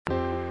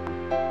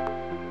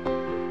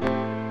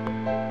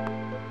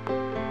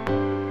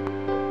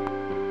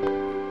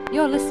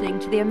You're listening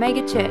to the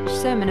Omega Church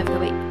Sermon of the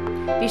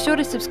Week. Be sure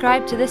to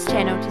subscribe to this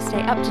channel to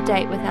stay up to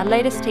date with our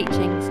latest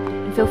teachings,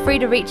 and feel free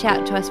to reach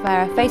out to us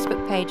via our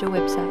Facebook page or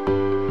website.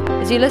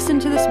 As you listen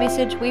to this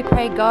message, we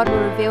pray God will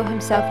reveal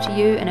himself to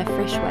you in a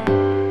fresh way.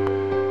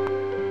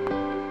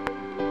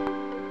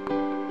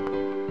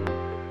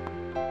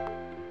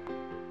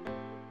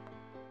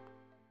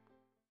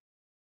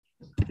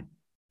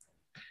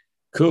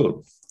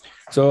 Cool.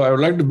 So I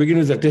would like to begin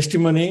with a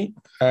testimony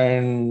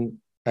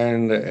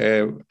and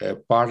a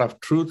part of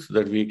truth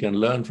that we can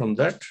learn from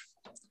that.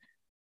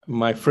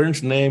 My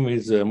friend's name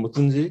is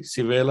Mutunzi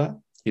Sivela.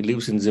 He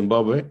lives in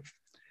Zimbabwe.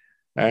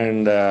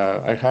 And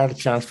I had a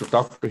chance to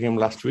talk to him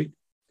last week.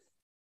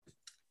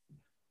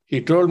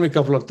 He told me a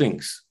couple of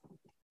things.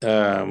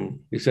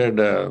 He said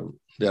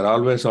they're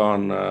always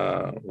on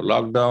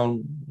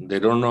lockdown. They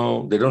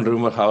don't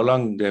remember how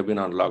long they've been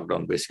on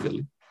lockdown,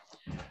 basically.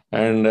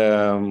 And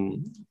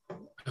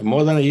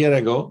more than a year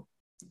ago,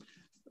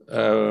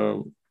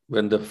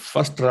 when the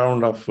first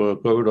round of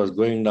COVID was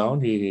going down,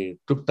 he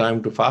took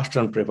time to fast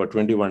and pray for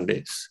 21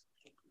 days,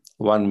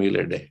 one meal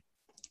a day.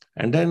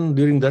 And then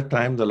during that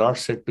time, the Lord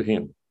said to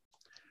him,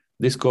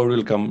 this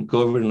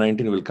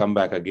COVID-19 will come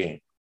back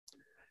again.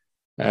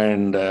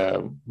 And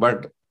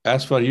but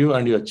as for you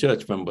and your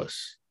church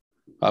members,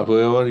 or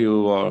whoever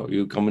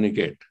you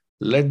communicate,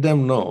 let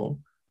them know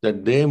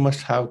that they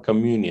must have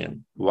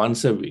communion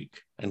once a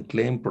week and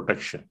claim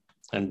protection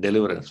and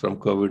deliverance from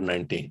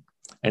COVID-19,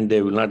 and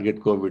they will not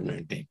get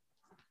COVID-19.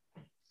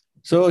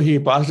 So he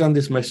passed on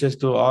this message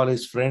to all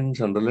his friends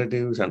and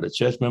relatives and the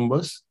church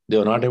members. They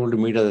were not able to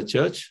meet at the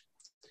church.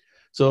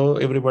 So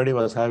everybody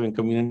was having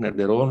communion at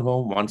their own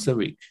home once a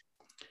week.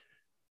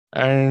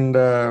 And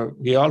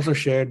he also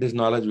shared this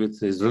knowledge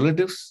with his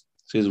relatives,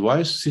 his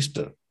wife's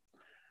sister,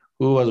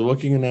 who was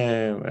working in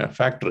a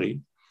factory.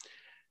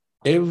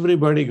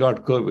 Everybody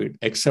got COVID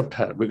except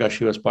her because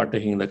she was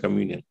partaking in the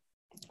communion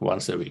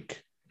once a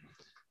week.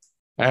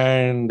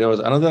 And there was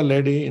another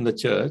lady in the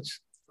church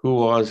who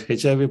was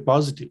HIV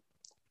positive,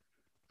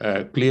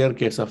 a clear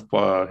case of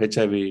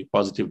HIV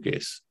positive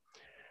case.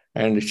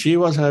 And she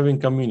was having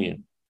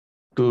communion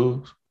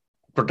to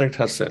protect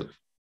herself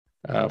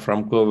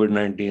from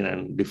COVID-19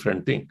 and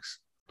different things.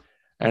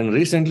 And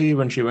recently,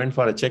 when she went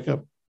for a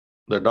checkup,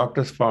 the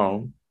doctors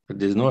found that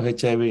there's no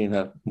HIV in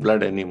her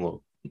blood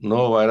anymore,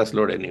 no virus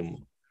load anymore.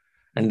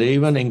 And they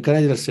even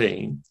encouraged her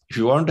saying, if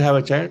you want to have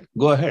a child,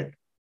 go ahead,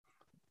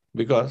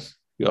 because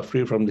you are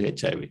free from the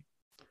HIV.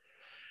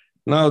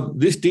 Now,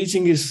 this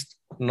teaching is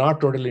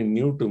not totally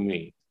new to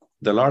me.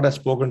 The Lord has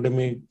spoken to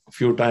me a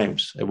few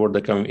times about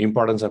the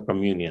importance of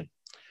communion.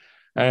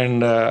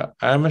 And I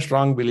am a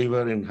strong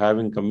believer in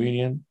having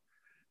communion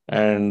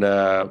and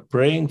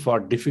praying for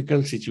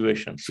difficult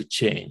situations to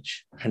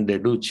change. And they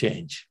do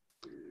change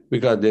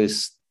because there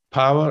is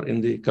power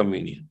in the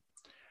communion.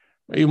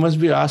 You must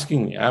be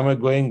asking me, am I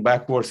going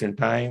backwards in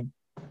time?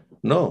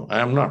 No, I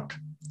am not.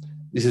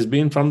 This has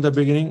been from the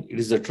beginning. It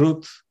is the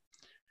truth.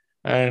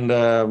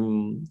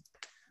 And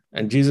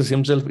Jesus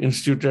himself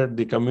instituted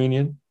the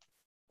communion.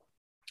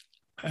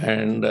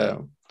 And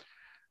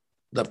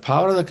the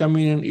power of the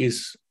communion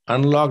is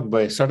unlocked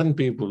by certain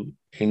people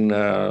in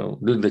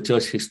during the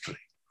church history.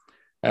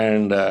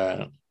 And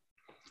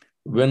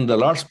when the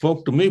Lord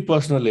spoke to me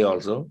personally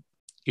also,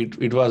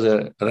 it was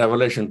a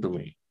revelation to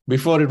me.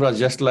 Before, it was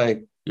just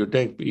like you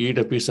eat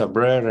a piece of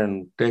bread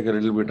and take a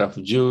little bit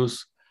of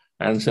juice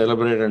and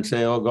celebrate and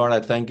say, oh God, I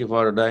thank you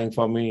for dying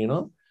for me,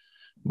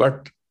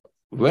 But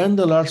when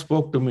the Lord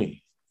spoke to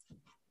me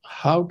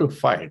how to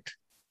fight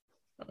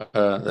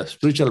the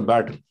spiritual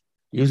battle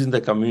using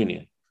the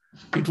communion,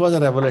 it was a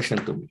revelation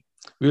to me.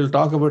 We will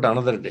talk about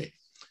another day.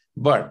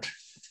 But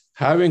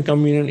having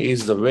communion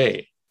is the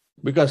way,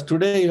 because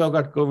today you have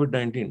got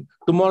COVID-19.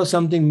 Tomorrow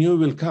something new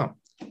will come.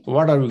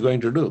 What are we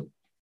going to do?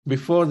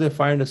 Before they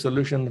find a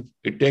solution,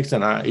 it takes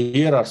a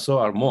year or so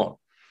or more.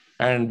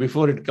 And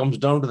before it comes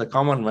down to the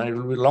common man, it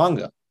will be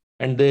longer.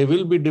 And there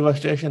will be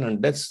devastation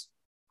and deaths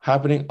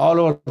happening all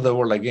over the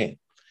world again.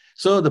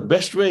 So the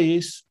best way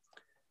is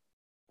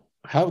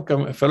have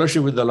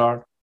fellowship with the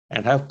Lord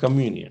and have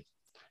communion.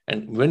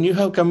 And when you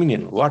have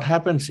communion, what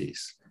happens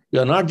is you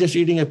are not just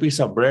eating a piece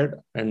of bread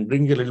and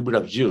drinking a little bit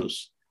of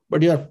juice,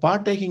 but you are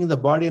partaking in the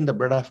body and the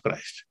blood of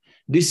Christ.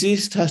 This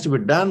has to be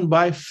done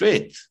by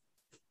faith.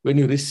 When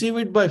you receive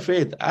it by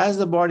faith as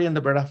the body and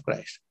the blood of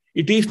Christ,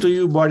 it is to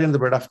you body and the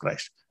blood of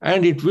Christ,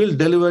 and it will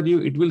deliver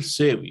you, it will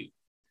save you.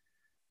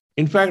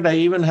 In fact, I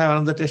even have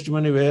another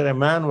testimony where a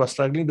man was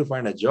struggling to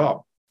find a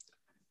job,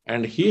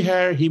 and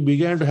he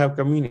began to have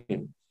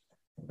communion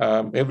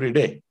every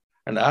day.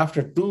 And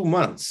after 2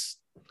 months,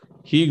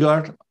 he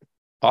got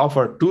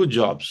offered 2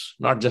 jobs,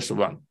 not just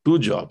one, 2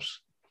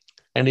 jobs.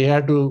 And he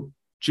had to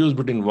choose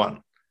between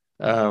one.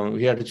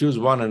 He had to choose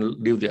one and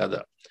leave the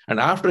other.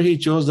 And after he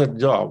chose that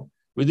job,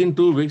 within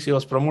 2 weeks, he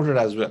was promoted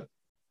as well.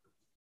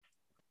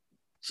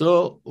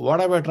 So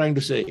what am I trying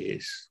to say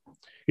is,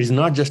 it's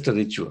not just a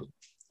ritual.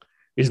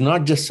 It's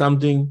not just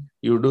something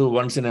you do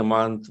once in a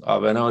month or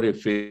whenever you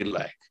feel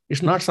like.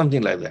 It's not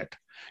something like that.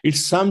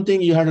 It's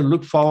something you have to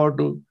look forward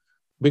to,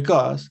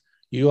 because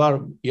you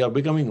are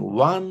becoming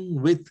one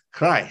with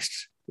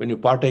Christ when you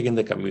partake in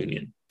the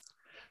communion.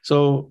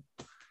 So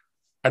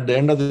at the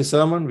end of the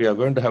sermon, we are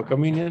going to have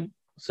communion.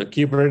 So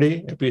keep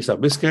ready a piece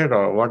of biscuit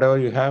or whatever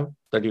you have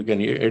that you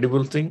can eat,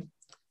 edible thing.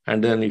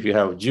 And then if you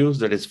have juice,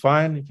 that is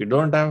fine. If you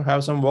don't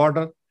have some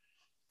water.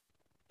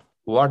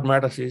 What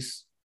matters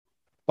is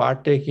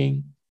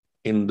partaking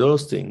in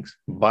those things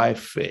by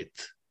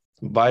faith.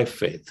 By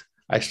faith.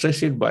 I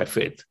stress it, by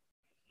faith.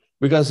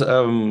 Because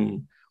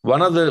one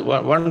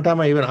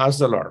time I even asked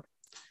the Lord,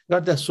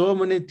 God, there are so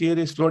many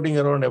theories floating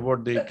around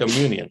about the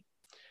communion.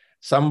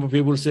 Some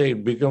people say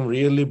it becomes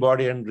really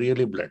body and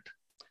really blood.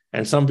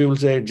 And some people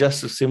say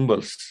just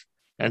symbols.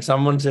 And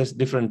someone says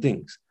different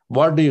things.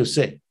 What do you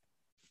say?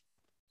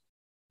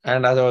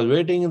 And as I was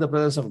waiting in the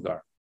presence of God,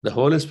 the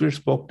Holy Spirit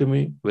spoke to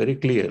me very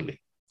clearly.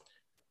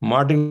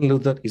 Martin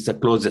Luther is the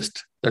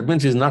closest. That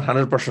means he's not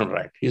 100%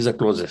 right. He's the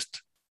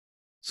closest.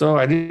 So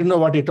I didn't know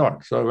what he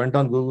taught. So I went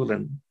on Google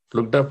and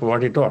looked up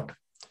what he taught.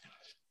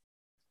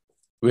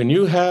 When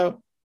you have,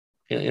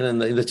 in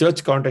the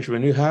church context,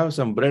 when you have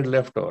some bread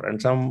left over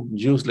and some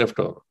juice left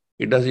over,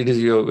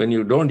 when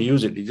you don't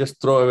use it, you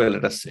just throw away,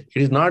 let us say.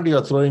 It is not you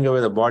are throwing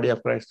away the body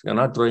of Christ. You're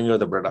not throwing away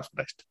the bread of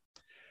Christ.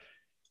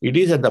 It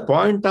is at the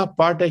point of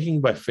partaking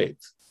by faith.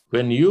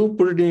 When you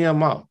put it in your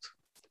mouth,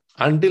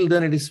 until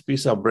then it is a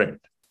piece of bread.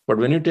 But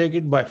when you take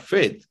it by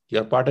faith, you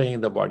are partaking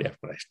in the body of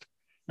Christ.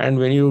 And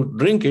when you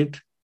drink it,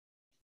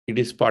 it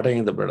is partaking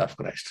in the blood of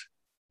Christ.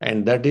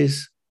 And that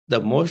is the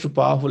most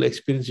powerful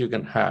experience you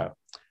can have.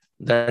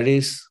 That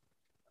is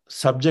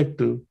subject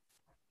to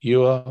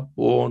your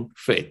own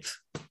faith.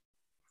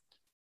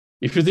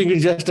 If you think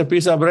it's just a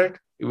piece of bread,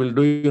 it will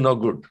do you no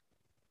good.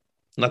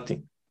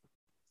 Nothing.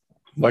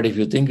 But if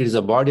you think it is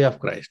the body of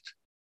Christ,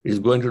 it is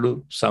going to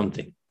do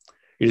something.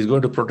 It is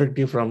going to protect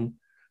you from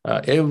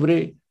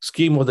every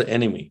scheme of the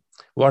enemy.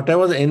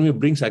 Whatever the enemy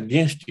brings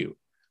against you,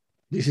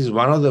 this is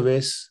one of the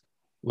ways,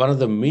 one of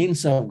the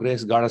means of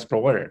grace God has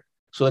provided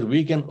so that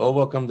we can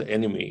overcome the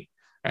enemy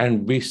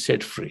and be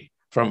set free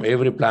from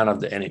every plan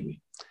of the enemy.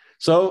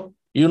 So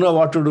you know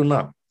what to do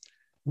now.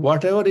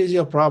 Whatever is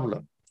your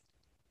problem,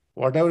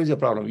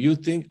 you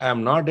think I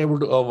am not able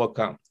to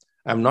overcome,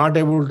 I'm not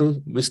able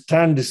to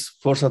withstand this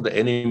force of the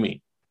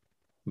enemy,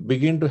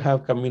 begin to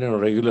have communion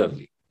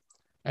regularly,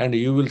 and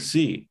you will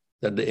see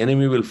that the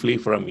enemy will flee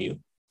from you.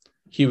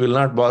 He will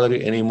not bother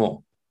you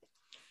anymore.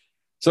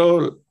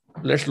 So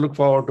let's look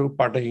forward to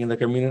partaking in the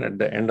communion at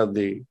the end of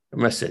the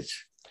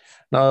message.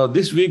 Now,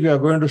 this week we are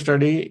going to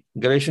study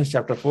Galatians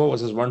chapter 4,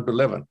 verses 1 to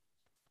 11.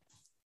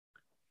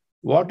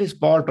 What is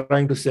Paul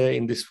trying to say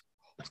in this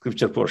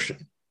scripture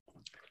portion?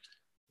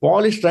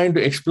 Paul is trying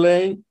to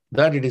explain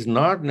that it is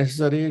not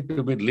necessary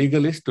to be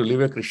legalist to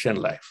live a Christian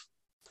life.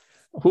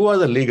 Who are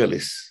the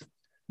legalists?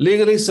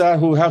 Legalists are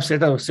who have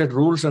set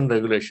rules and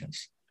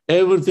regulations.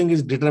 Everything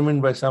is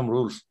determined by some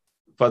rules.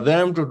 For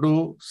them to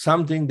do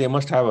something, they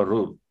must have a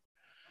rule.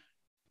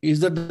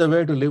 Is that the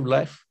way to live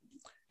life?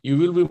 You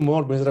will be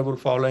more miserable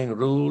following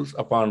rules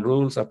upon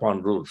rules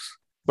upon rules.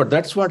 But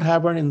that's what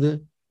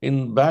happened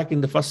back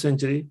in the first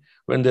century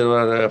when there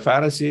were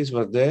Pharisees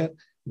were there.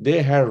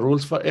 They had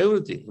rules for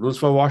everything. Rules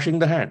for washing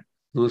the hand,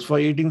 rules for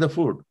eating the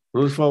food,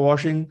 rules for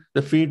washing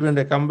the feet when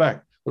they come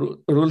back,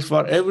 rules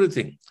for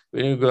everything.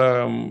 When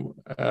you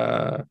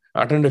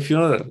attend a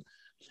funeral,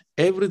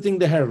 everything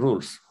they had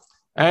rules.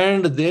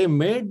 And they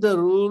made the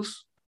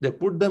rules, they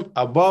put them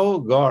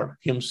above God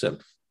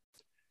himself.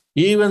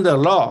 Even the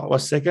law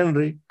was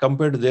secondary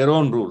compared to their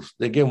own rules.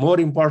 They gave more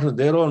importance to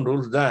their own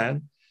rules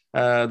than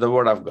the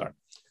word of God.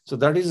 So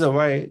that is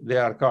why they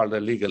are called the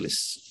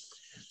legalists.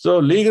 So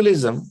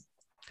legalism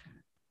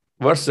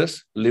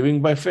versus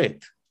living by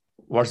faith.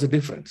 What's the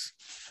difference?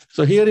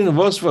 So here in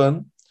verse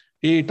 1,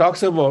 he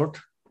talks about,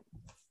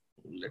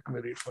 let me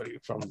read for you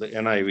from the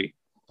NIV.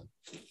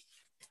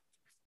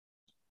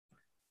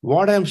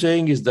 What I'm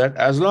saying is that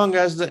as long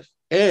as the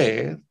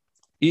heir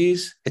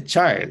is a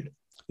child,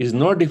 is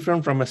no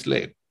different from a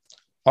slave,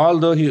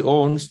 although he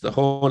owns the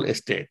whole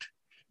estate.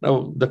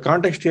 Now, the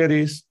context here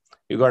is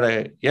you got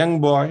a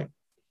young boy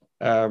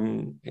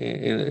in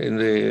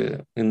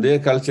their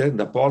culture,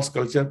 the Paul's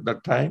culture at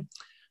that time,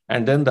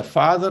 and then the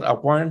father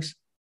appoints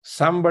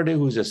somebody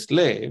who's a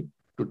slave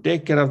to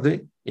take care of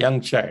the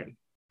young child,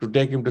 to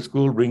take him to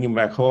school, bring him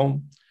back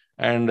home,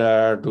 and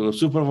to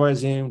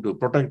supervise him, to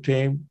protect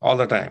him all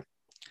the time.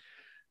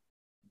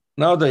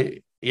 Now,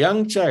 the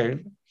young child,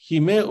 he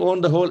may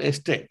own the whole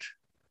estate,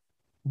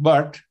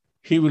 but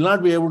he will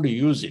not be able to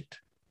use it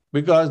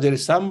because there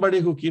is somebody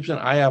who keeps an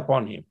eye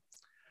upon him,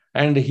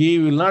 and he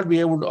will not be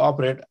able to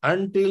operate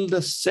until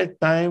the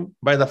set time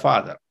by the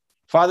father.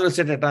 Father will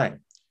set a time.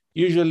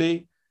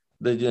 Usually,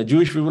 the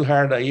Jewish people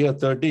had a year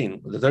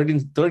 13. The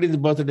 13th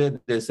birthday,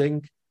 they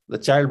think the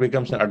child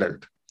becomes an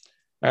adult.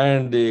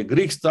 And the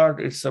Greeks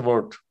thought it's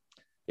about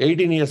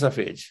 18 years of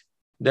age.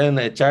 Then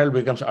a child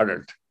becomes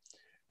adult.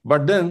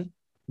 But then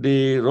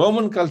the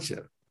Roman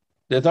culture,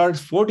 they thought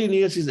 14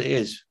 years is the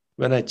age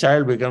when a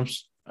child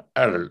becomes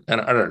an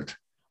adult.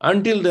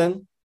 Until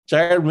then,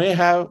 child may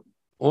have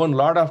own a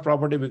lot of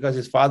property because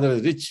his father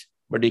is rich,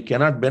 but he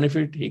cannot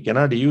benefit, he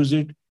cannot use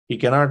it, he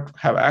cannot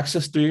have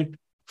access to it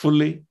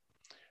fully.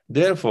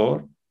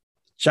 Therefore,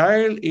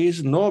 child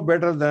is no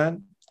better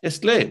than a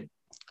slave.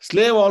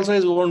 Slave also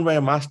is owned by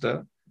a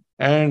master,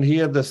 and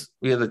here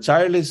the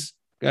child is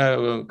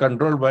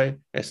controlled by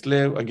a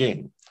slave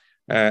again,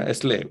 a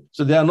slave.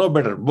 So they are no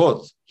better,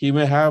 both. He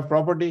may have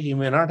property, he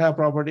may not have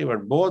property,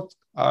 but both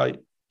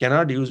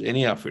cannot use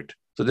any of it.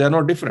 So they are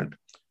no different,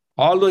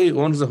 although he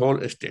owns the whole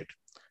estate.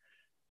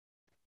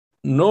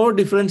 No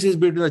difference is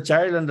between the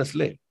child and the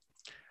slave.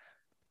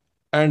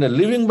 And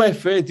living by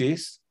faith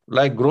is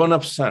like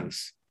grown-up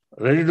sons,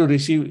 ready to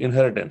receive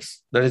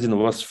inheritance. That is in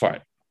verse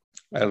 5.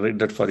 I'll read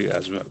that for you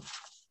as well.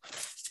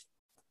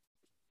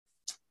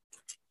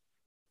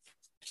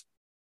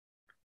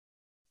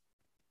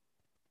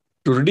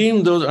 To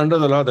redeem those under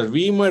the law, that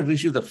we might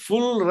receive the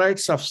full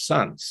rights of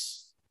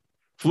sons.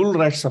 Full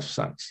rights of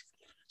sons.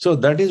 So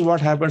that is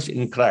what happens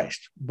in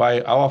Christ.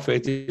 By our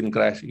faith in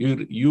Christ,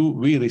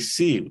 we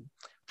receive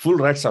full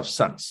rights of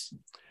sons.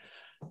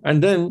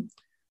 And then,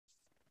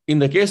 in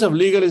the case of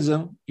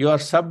legalism, you are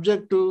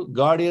subject to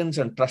guardians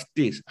and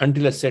trustees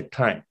until a set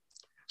time.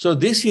 So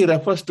this he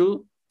refers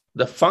to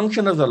the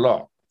function of the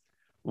law.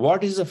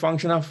 What is the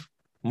function of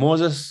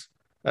Moses,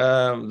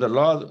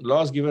 the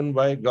laws given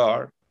by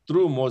God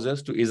through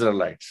Moses to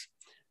Israelites?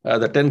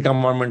 The 10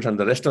 Commandments and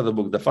the rest of the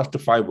book, the first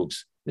 5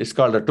 books, it's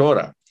called the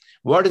Torah.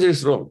 What is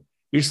its role?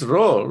 Its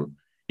role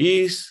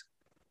is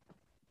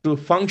to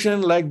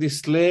function like the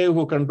slave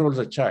who controls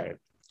a child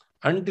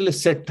until a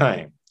set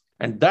time.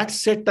 And that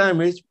set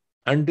time is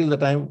until the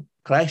time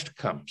Christ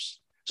comes.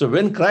 So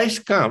when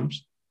Christ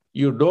comes,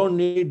 you don't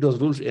need those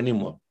rules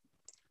anymore.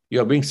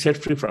 You are being set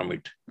free from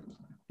it.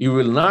 You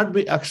will not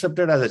be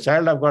accepted as a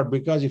child of God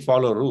because you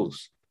follow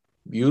rules.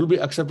 You will be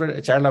accepted as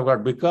a child of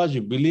God because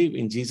you believe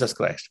in Jesus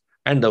Christ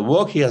and the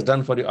work he has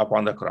done for you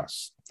upon the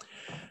cross.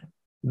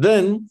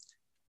 Then,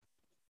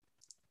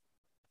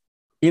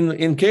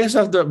 in case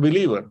of the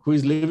believer who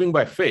is living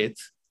by faith,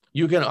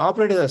 you can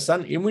operate as a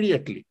son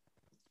immediately.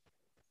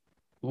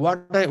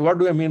 What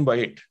do I mean by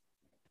it?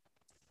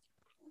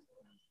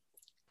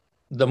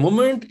 The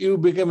moment you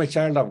become a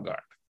child of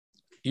God,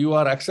 you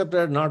are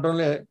accepted not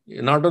only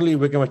you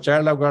become a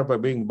child of God by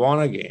being born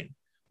again,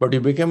 but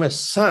you become a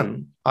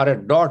son or a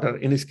daughter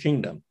in his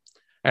kingdom.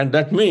 And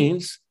that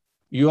means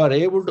you are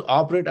able to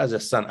operate as a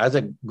son, as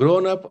a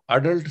grown-up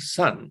adult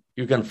son,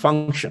 you can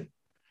function.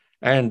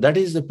 And that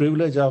is the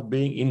privilege of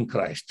being in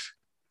Christ.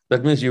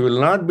 That means you will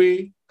not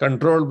be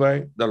controlled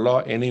by the law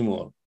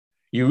anymore.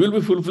 You will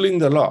be fulfilling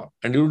the law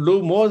and you will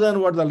do more than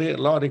what the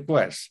law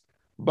requires.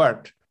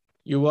 But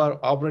you are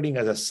operating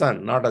as a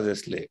son, not as a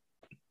slave.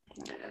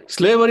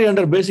 Slavery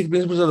under basic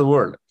principles of the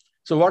world.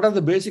 So what are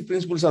the basic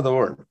principles of the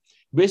world?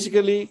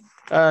 Basically,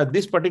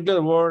 this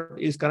particular word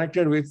is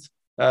connected with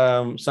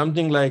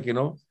something like,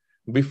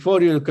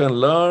 before you can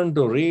learn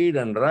to read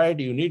and write,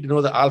 you need to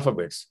know the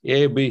alphabets,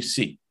 A, B,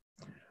 C.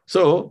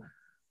 So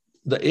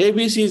the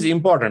ABC is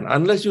important.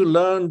 Unless you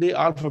learn the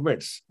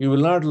alphabets, you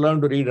will not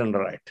learn to read and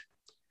write.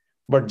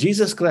 But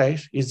Jesus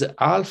Christ is the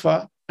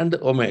Alpha and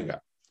the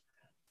Omega.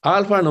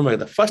 Alpha and Omega,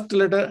 the first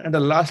letter and the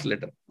last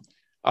letter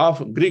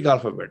of Greek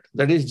alphabet.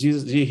 That is,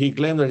 Jesus, he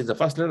claimed that he's the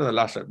first letter and the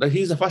last letter. That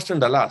he's the first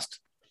and the last.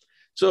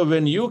 So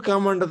when you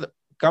come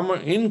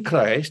in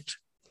Christ,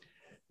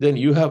 then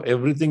you have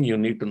everything you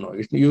need to know.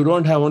 You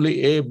don't have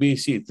only A, B,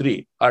 C,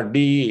 3 or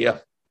D, E,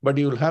 F, but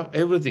you will have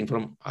everything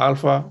from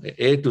alpha,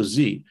 A to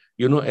Z.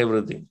 You know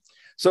everything.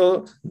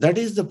 So that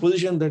is the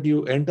position that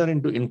you enter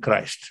into in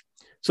Christ.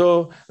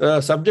 So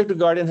subject to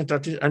guardians and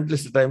trustees until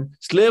this time,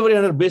 slavery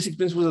under basic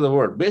principles of the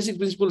world. Basic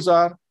principles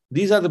are,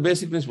 these are the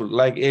basic principles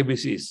like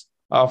ABCs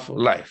of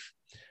life.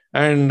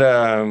 And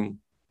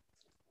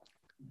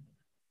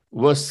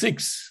verse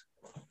 6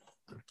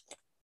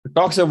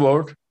 talks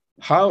about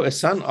how a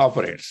son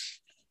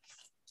operates.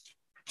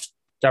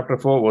 Chapter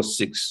 4, verse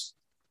 6.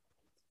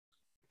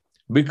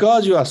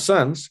 Because you are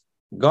sons,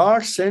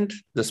 God sent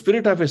the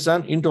Spirit of His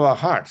Son into our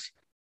hearts,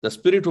 the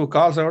Spirit who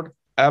calls out,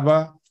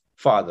 Abba,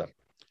 Father.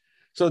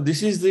 So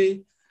this is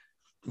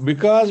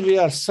because we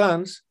are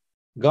sons,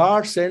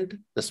 God sent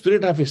the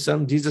Spirit of His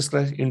Son, Jesus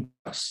Christ, into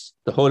us,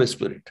 the Holy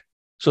Spirit,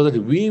 so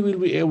that we will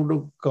be able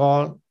to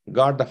call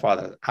God the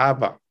Father,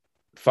 Abba,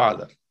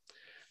 Father.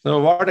 Now,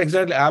 what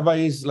exactly Abba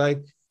is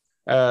like?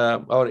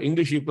 Our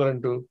English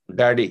equivalent to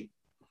daddy.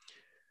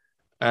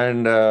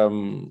 And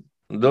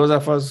those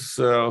of us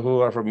who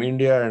are from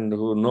India and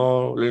who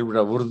know a little bit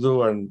of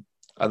Urdu and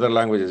other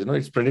languages,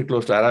 it's pretty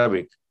close to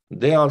Arabic.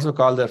 They also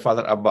call their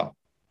father Abba.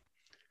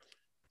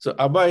 So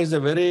Abba is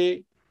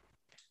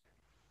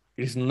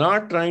it's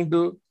not trying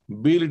to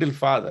belittle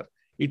father.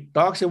 It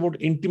talks about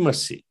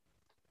intimacy.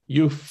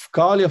 You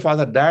call your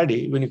father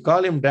daddy. When you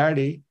call him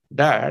daddy,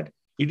 dad,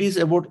 it is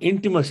about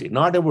intimacy,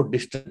 not about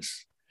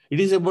distance. It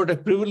is about a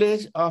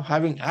privilege of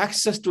having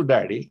access to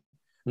daddy,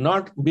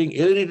 not being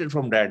alienated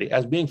from daddy,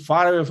 as being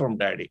far away from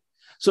daddy.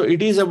 So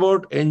it is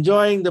about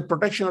enjoying the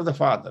protection of the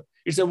father.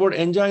 It's about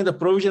enjoying the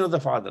provision of the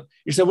father.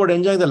 It's about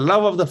enjoying the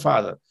love of the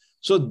father.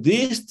 So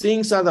these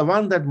things are the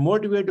ones that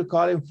motivate to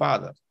call him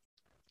Father,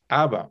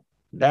 Abba.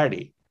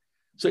 daddy.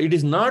 So it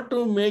is not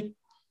to make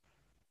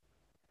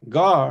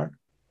God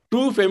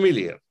too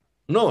familiar.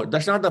 No,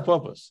 that's not the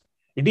purpose.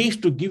 It is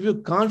to give you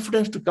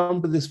confidence to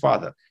come to this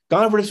Father,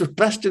 confidence to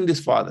trust in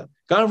this Father,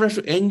 confidence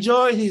to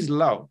enjoy his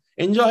love,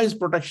 enjoy his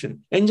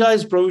protection, enjoy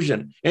his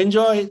provision,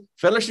 enjoy his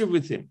fellowship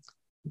with him.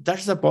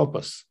 That's the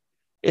purpose.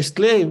 A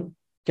slave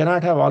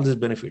cannot have all these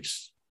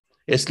benefits.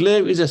 A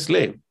slave is a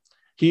slave.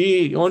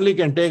 He only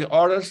can take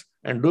orders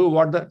and do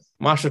what the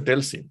master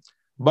tells him.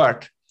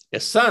 But a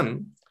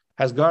son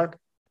has got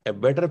a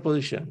better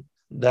position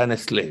than a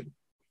slave.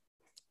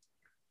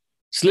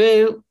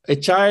 Slave, a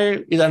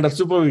child is under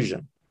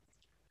supervision,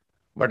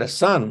 but a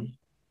son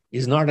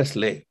is not a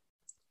slave.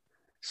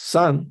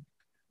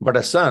 But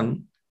a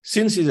son,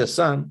 since he's a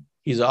son,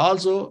 he's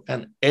also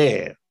an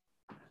heir.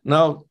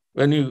 Now,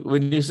 when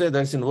you say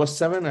that's in verse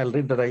 7, I'll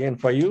read that again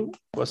for you.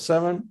 Verse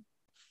 7.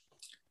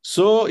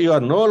 So you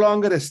are no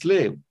longer a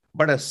slave,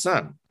 but a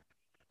son.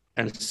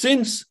 And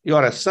since you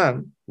are a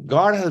son,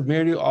 God has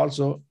made you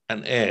also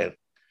an heir.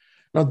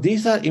 Now,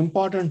 these are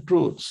important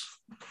truths.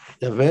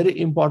 They're very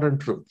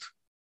important truth.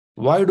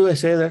 Why do I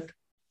say that?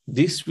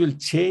 This will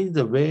change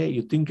the way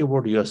you think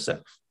about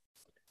yourself.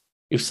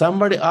 If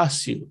somebody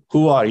asks you,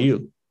 who are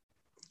you?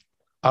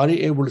 Are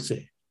you able to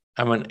say,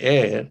 I'm an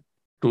heir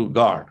to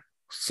God,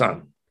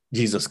 Son,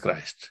 Jesus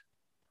Christ.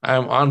 I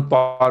am on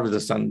par with the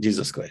Son,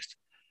 Jesus Christ.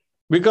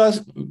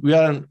 Because we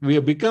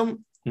have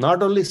become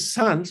not only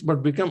sons,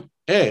 but become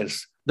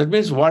heirs. That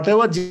means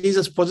whatever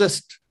Jesus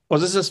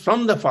possesses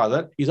from the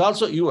Father is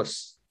also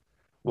yours.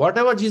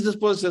 Whatever Jesus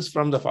possesses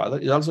from the Father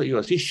is also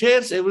yours. He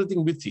shares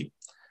everything with you.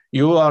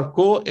 You are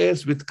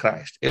co-heirs with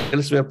Christ.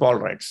 Elsewhere, Paul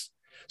writes.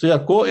 So you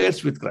are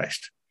co-heirs with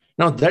Christ.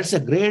 Now, that's a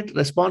great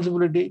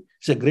responsibility.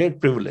 It's a great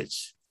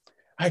privilege.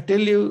 I tell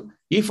you,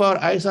 if our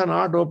eyes are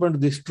not open to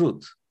this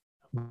truth,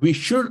 we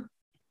should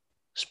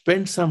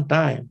spend some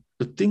time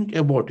to think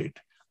about it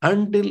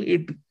until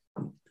it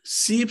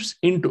seeps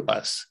into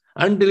us,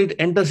 until it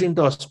enters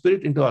into our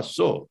spirit, into our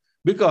soul.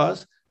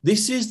 Because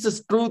this is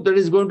the truth that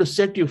is going to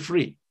set you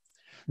free.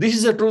 This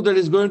is a truth that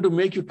is going to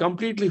make you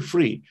completely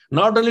free,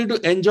 not only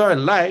to enjoy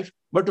life,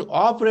 but to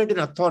operate in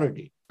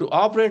authority. To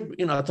operate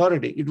in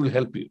authority, it will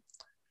help you.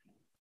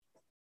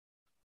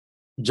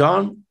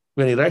 John,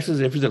 when he writes his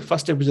epistle,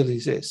 first epistle, he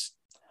says,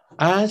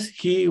 as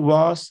he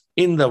was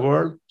in the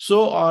world,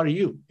 so are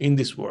you in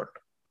this world.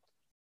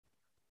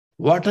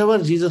 Whatever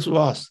Jesus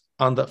was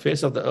on the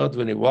face of the earth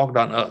when he walked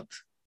on earth,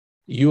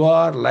 you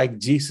are like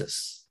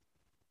Jesus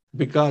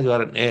because you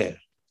are an heir,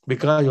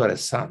 because you are a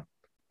son.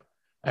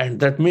 And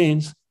that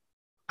means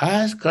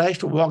as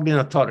Christ walked in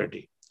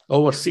authority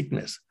over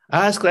sickness,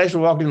 as Christ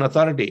walked in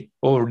authority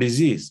over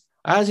disease,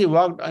 as he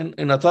walked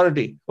in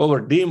authority over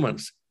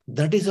demons,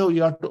 that is how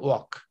you have to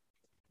walk.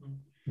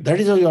 That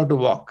is how you have to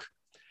walk.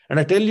 And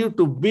I tell you,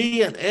 to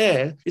be an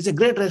heir is a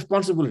great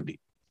responsibility.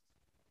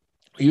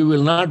 You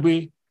will not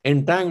be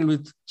entangled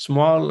with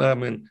small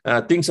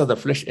things of the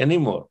flesh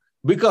anymore,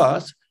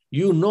 because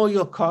you know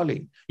your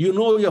calling, you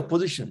know your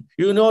position,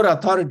 you know your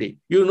authority,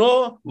 you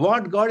know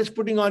what God is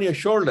putting on your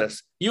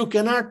shoulders. You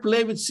cannot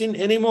play with sin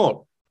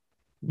anymore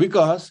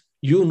because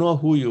you know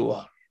who you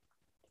are,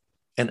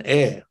 an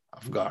heir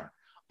of God.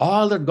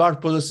 All that God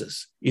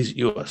possesses is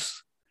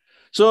yours.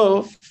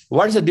 So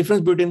what is the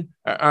difference between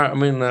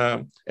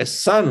a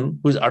son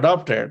who is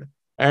adopted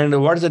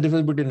and what is the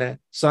difference between a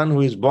son who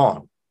is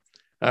born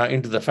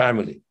into the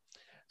family?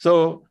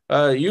 So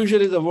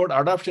usually the word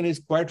adoption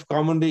is quite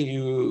commonly,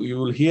 you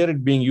will hear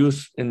it being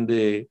used in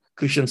the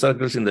Christian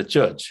circles in the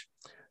church.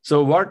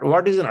 So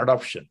what is an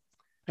adoption?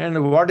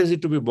 And what is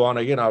it to be born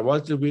again, or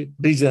what is to be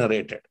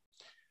regenerated?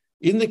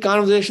 In the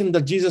conversation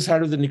that Jesus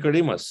had with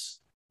Nicodemus,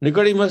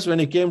 when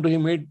he came to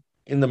him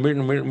in the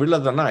middle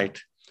of the night,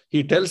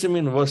 he tells him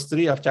in verse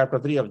 3 of chapter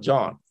 3 of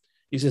John,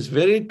 he says,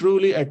 very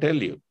truly I tell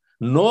you,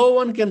 no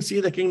one can see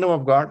the kingdom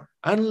of God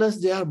unless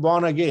they are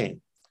born again.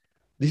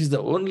 This is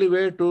the only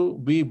way to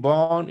be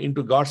born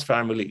into God's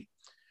family.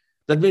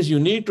 That means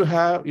you need to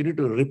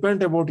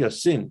repent about your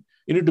sin.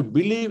 You need to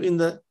believe in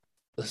the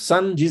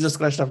Son, Jesus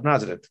Christ of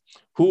Nazareth,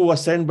 who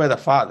was sent by the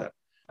Father,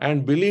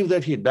 and believe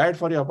that he died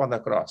for you upon the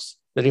cross,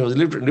 that he was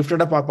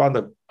lifted up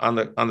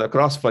on the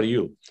cross for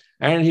you,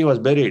 and he was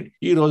buried.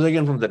 He rose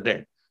again from the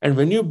dead. And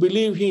when you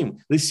believe him,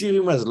 receive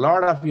him as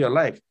Lord of your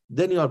life,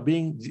 then you are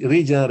being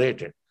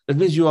regenerated. That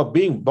means you are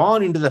being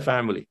born into the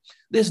family.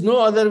 There's no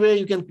other way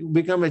you can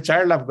become a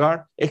child of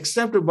God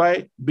except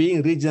by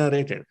being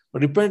regenerated,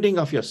 repenting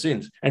of your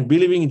sins and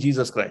believing in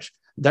Jesus Christ.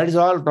 That is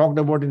all talked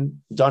about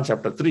in John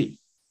chapter 3.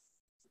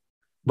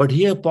 But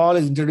here Paul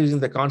is introducing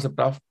the concept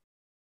of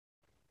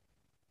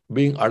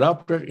being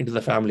adopted into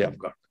the family of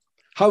God.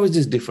 How is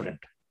this different?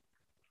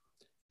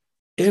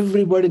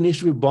 Everybody needs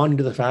to be born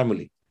into the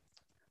family.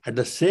 At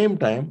the same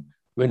time,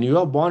 when you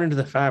are born into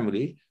the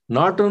family,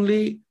 not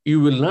only you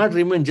will not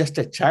remain just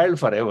a child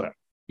forever.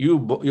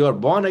 You are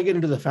born again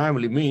into the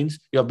family means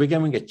you are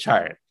becoming a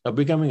child, you are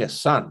becoming a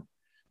son.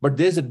 But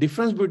there's a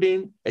difference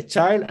between a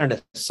child and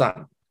a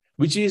son,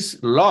 which is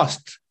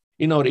lost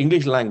in our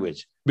English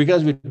language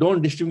because we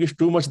don't distinguish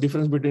too much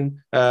difference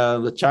between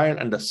the child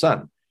and the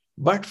son.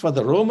 But for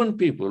the Roman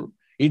people,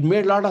 it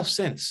made a lot of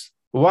sense.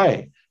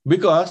 Why?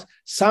 Because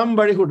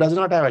somebody who does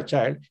not have a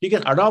child, he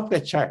can adopt a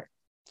child.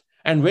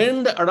 And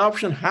when the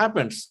adoption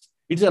happens,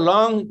 it's a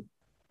long,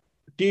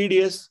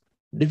 tedious,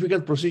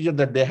 difficult procedure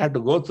that they had to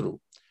go through.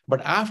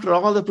 But after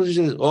all the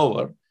procedure is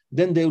over,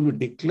 then they will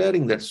be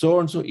declaring that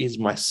so-and-so is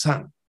my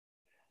son.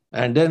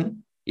 And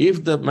then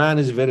if the man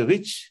is very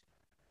rich,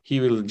 he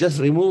will just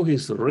remove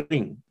his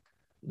ring,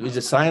 which is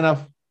a sign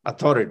of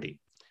authority,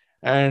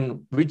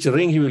 and which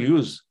ring he will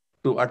use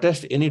to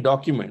attest any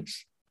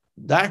documents.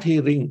 That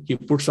ring he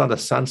puts on the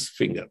son's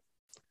finger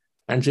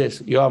and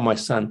says, you are my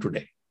son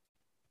today.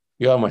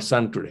 You are my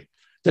son today.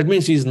 That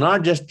means he's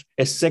not just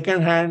a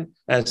second-hand,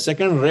 a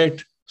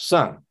second-rate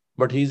son,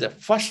 but he's a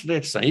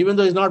first-rate son. Even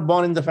though he's not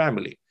born in the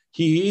family,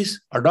 he is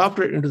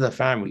adopted into the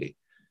family.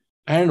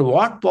 And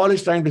what Paul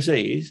is trying to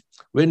say is,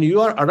 when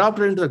you are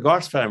adopted into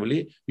God's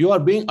family, you are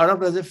being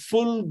adopted as a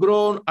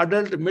full-grown,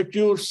 adult,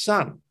 mature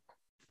son.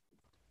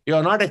 You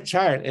are not a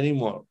child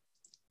anymore.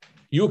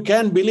 You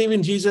can believe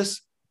in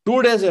Jesus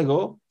 2 days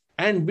ago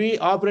and be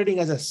operating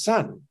as a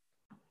son.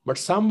 But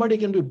somebody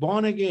can be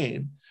born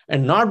again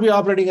and not be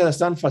operating as a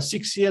son for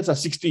 6 years or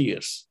 60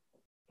 years.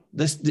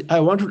 I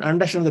want you to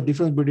understand the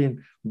difference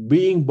between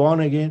being born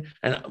again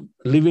and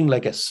living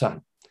like a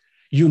son.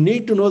 You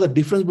need to know the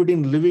difference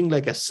between living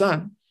like a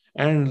son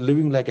and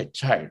living like a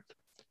child.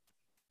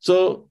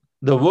 So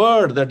the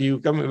word that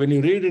when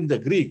you read in the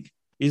Greek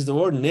is the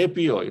word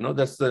nepio.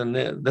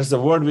 That's the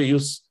word we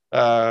use.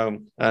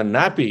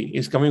 Nappy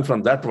is coming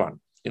from that one.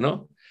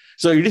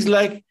 So it is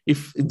like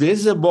if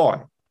there's a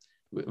boy,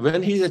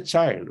 when he's a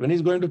child, when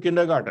he's going to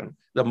kindergarten,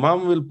 the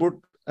mom will put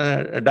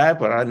a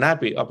diaper, a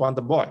nappy upon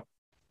the boy.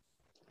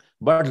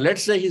 But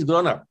let's say he's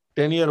grown up,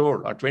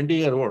 10-year-old or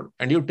 20-year-old,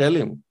 and you tell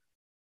him,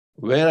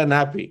 wear a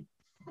nappy.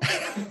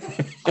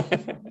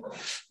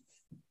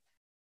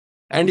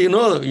 And you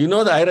know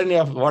the irony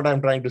of what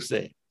I'm trying to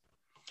say.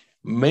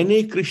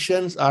 Many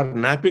Christians are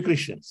nappy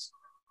Christians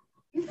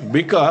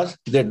because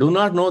they do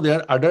not know they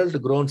are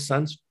adult grown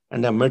sons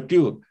and they're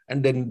mature,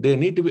 and then they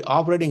need to be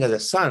operating as a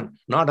son,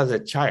 not as a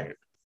child.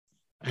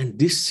 And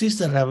this is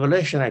the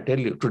revelation I tell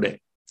you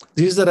today.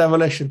 This is the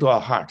revelation to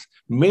our hearts.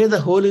 May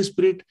the Holy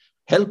Spirit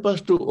help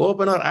us to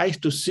open our eyes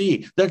to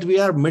see that we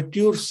are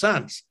mature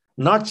sons,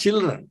 not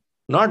children,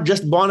 not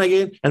just born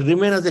again and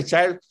remain as a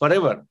child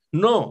forever.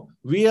 No,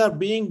 we are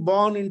being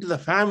born into the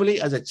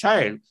family as a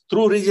child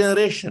through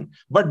regeneration.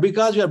 But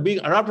because we are being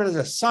adopted as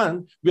a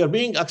son, we are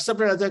being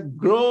accepted as a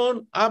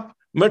grown-up,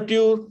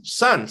 mature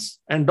sons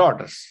and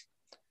daughters.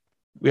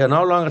 We are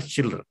no longer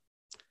children.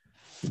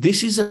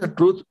 This is a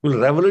truth will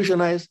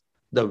revolutionize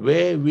the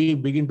way we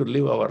begin to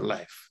live our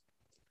life.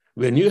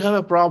 When you have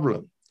a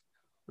problem,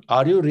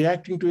 are you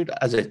reacting to it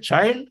as a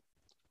child?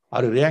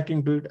 Are you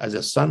reacting to it as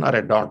a son or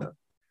a daughter?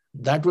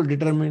 That will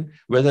determine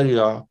whether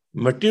you are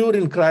mature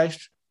in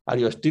Christ or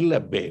you are still a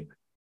babe.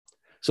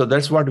 So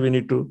that's what we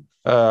need to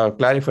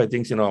clarify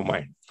things in our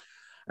mind.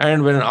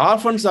 And when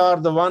orphans are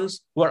the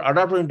ones who are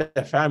adopted into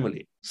a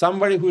family,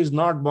 somebody who is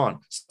not born,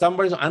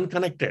 somebody who is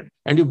unconnected,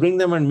 and you bring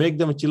them and make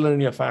them children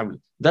in your family.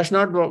 That's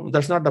not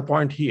the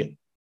point here.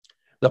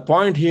 The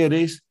point here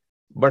is,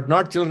 but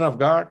not children of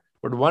God,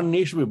 but one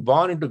needs to be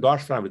born into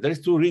God's family. That is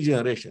through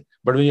regeneration.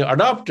 But when you're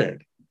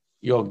adopted,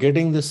 you're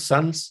getting the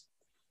sons,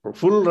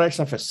 full rights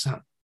of a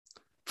son,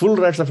 full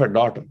rights of a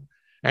daughter.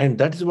 And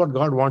that is what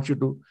God wants you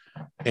to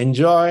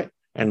enjoy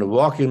and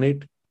walk in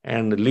it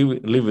and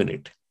live in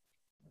it.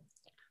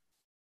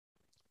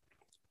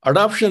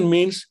 Adoption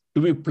means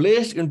to be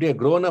placed into a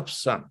grown-up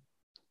son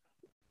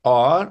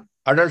or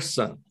adult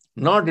son,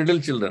 not little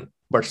children,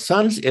 but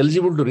sons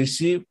eligible to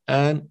receive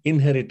an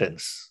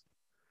inheritance.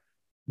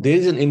 There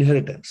is an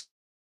inheritance.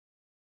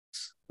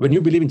 When you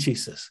believe in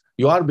Jesus,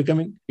 you are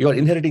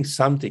inheriting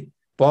something.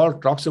 Paul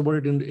talks about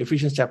it in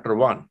Ephesians chapter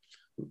 1,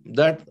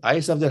 that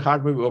eyes of their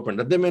heart may be opened,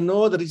 that they may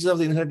know the riches of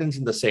the inheritance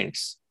in the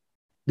saints.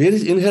 There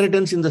is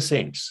inheritance in the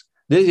saints.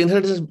 There is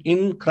inheritance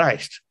in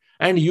Christ.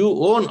 And you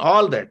own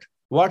all that.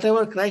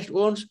 Whatever Christ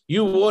owns,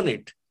 you own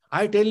it.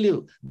 I tell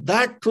you,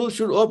 that truth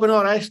should open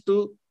our eyes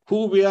to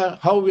who we are,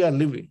 how we are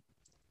living.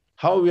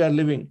 How we are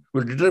living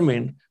will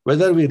determine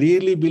whether we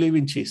really believe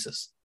in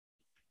Jesus.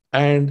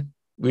 And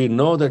we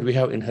know that we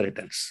have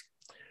inheritance.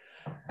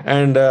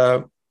 And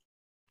a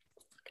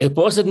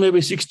person may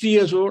be 60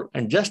 years old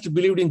and just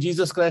believed in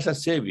Jesus Christ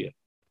as Savior.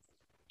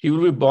 He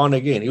will be born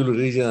again. He will be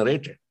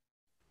regenerated.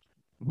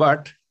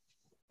 But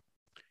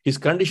his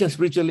condition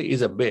spiritually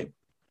is a babe.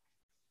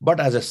 But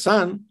as a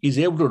son, he's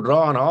able to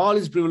draw on all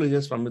his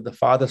privileges from the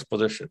Father's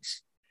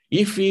possessions.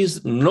 If he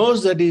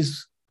knows that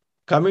he's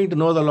coming to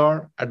know the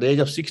Lord at the age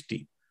of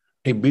 60,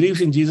 he believes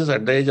in Jesus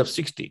at the age of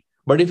 60.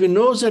 But if he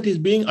knows that he's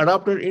being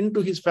adopted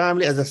into his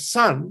family as a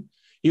son,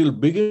 he will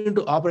begin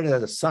to operate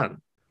as a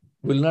son,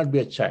 will not be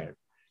a child.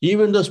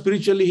 Even though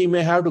spiritually he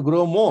may have to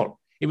grow more.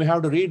 He may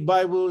have to read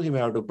Bible, he may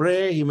have to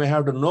pray, he may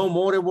have to know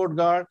more about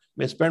God,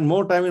 may spend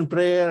more time in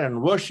prayer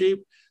and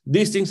worship.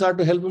 These things are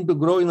to help him to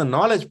grow in the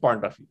knowledge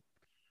point of view.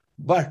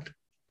 But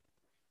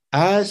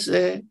as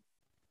a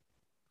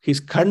his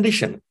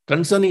condition,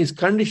 concerning his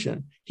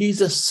condition, he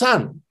is a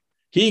son.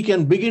 He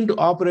can begin to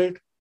operate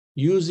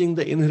using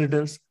the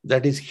inheritance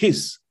that is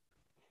his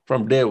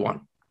from day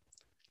one.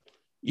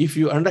 If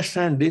you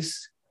understand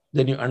this,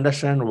 then you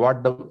understand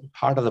what the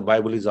heart of the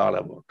Bible is all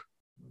about.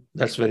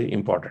 That's very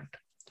important.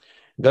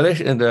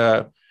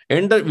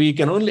 We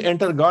can only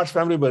enter God's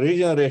family by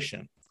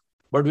regeneration,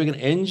 but we can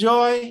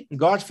enjoy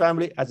God's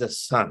family as a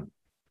son.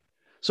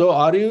 So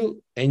are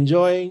you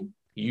enjoying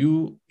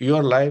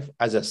your life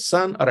as a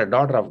son or a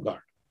daughter of God?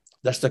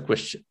 That's the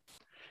question.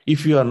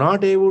 If you are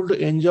not able to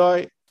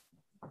enjoy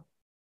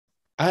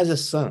as a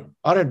son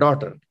or a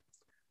daughter,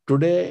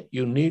 today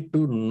you need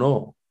to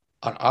know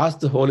or ask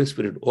the Holy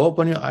Spirit,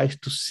 open your eyes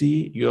to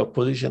see your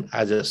position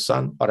as a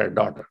son or a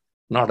daughter,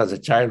 not as a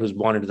child who's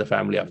born into the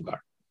family of God.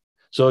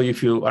 So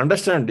if you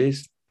understand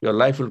this, your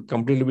life will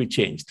completely be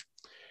changed.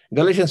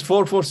 Galatians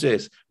 4:4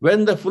 says,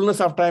 when the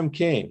fullness of time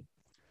came,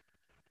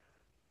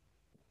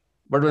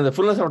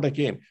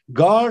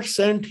 God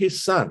sent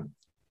his son,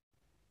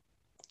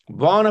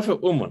 born of a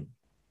woman,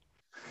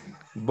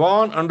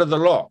 born under the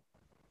law.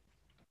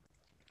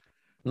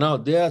 Now,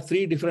 there are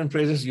three different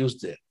phrases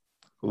used there.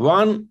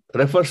 One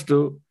refers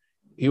to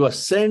he was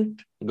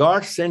sent,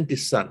 God sent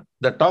his son.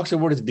 That talks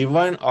about his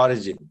divine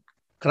origin.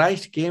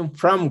 Christ came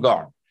from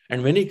God.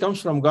 And when he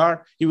comes from God,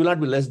 he will not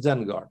be less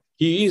than God.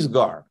 He is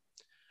God.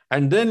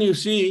 And then you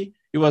see,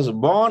 he was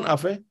born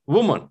of a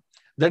woman.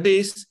 That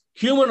is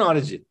human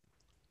origin.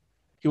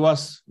 He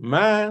was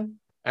man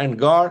and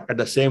God at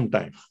the same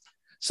time.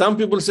 Some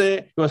people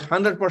say he was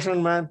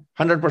 100% man,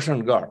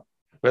 100% God.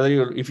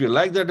 If you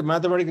like that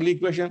mathematical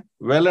equation,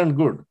 well and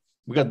good.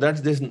 Because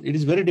it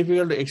is very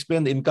difficult to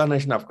explain the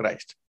incarnation of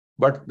Christ.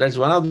 But that's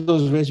one of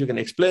those ways you can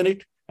explain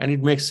it, and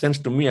it makes sense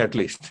to me at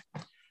least.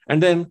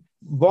 And then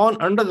born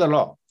under the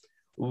law.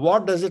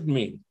 What does it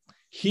mean?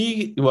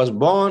 He was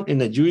born in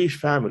a Jewish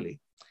family,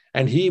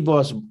 and he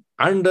was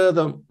under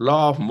the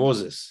law of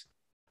Moses.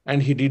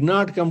 And he did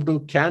not come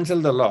to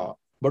cancel the law,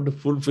 but to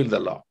fulfill the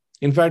law.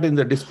 In fact, in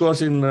the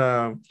discourse in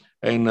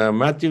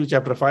Matthew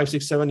chapter 5,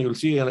 6, 7, you'll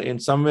see in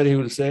somewhere he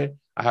will say,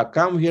 I have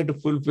come here to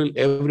fulfill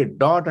every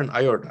dot and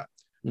iota,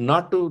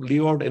 not to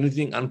leave out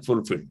anything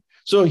unfulfilled.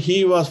 So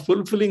he was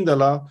fulfilling the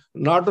law,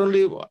 not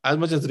only as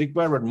much as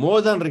required, but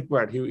more than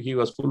required. He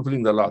was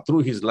fulfilling the law through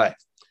his life.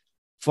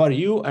 For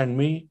you and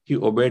me, he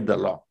obeyed the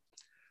law.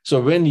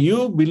 So when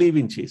you believe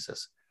in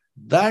Jesus,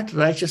 that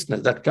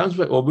righteousness that comes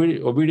by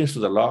obedience to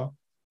the law,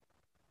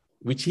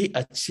 which he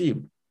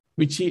achieved,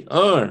 which he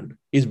earned,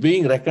 is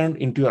being reckoned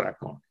into your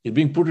account, is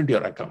being put into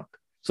your account.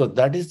 So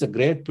that is the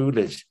great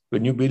privilege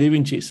when you believe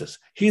in Jesus.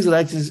 His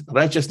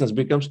righteousness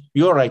becomes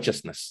your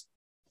righteousness.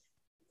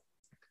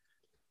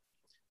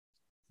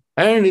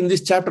 And in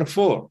this chapter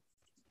 4,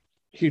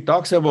 he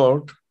talks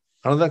about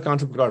another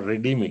concept called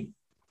redeeming.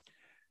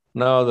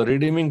 Now, the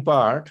redeeming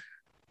part,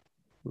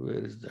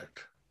 where is that?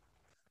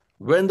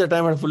 When the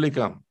time had fully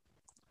come,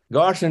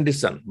 God sent his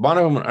son, born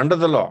of a woman under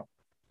the law,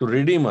 to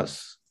redeem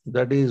us.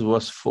 That is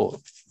verse 4.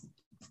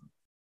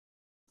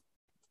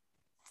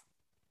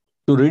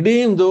 To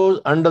redeem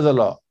those under the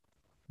law,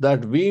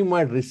 that we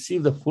might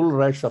receive the full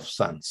rights of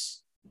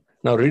sons.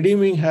 Now,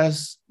 redeeming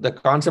has the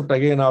concept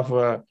again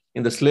of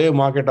in the slave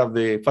market of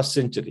the first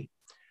century.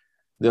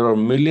 There were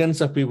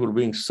millions of people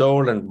being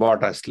sold and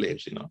bought as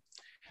slaves,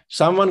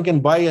 Someone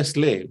can buy a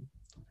slave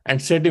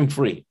and set him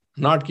free,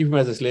 not keep him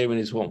as a slave in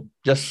his home,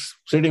 just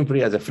set him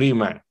free as a free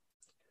man.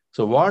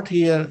 So what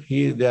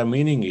their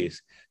meaning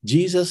is,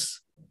 Jesus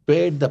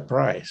paid the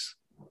price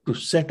to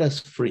set us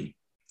free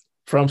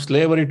from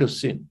slavery to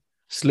sin,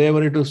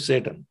 slavery to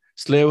Satan,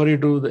 slavery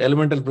to the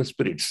elemental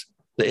spirits,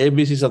 the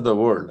ABCs of the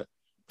world.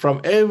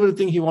 From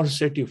everything, he wants to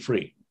set you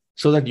free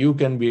so that you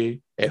can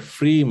be a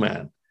free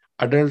man,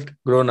 adult,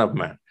 grown-up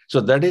man. So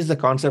that is the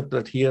concept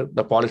that here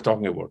the Paul is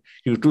talking about.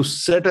 You to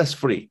set us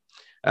free.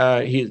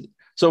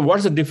 So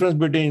what's the difference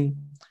between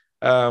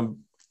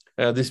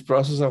this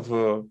process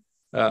of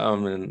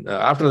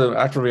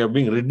after we are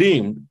being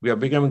redeemed, we are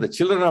becoming the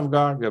children of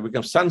God, we have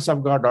become sons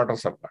of God,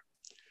 daughters of God.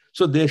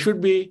 So there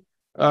should be,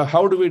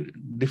 how do we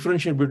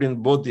differentiate between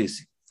both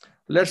these?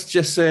 Let's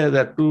just say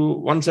that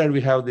one side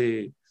we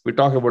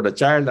talk about the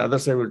child, the other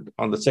side,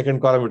 on the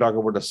second column, we talk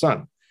about the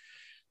son.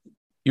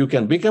 You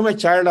can become a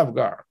child of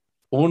God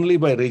only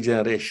by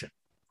regeneration,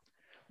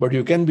 but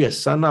you can be a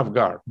son of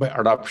God by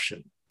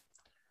adoption.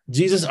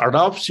 Jesus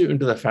adopts you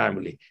into the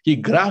family. He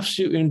grafts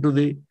you into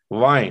the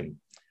vine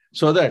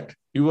so that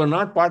you were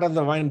not part of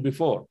the vine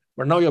before,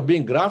 but now you're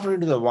being grafted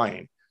into the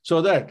vine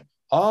so that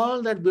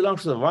all that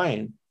belongs to the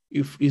vine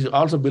is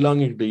also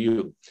belonging to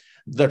you.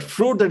 That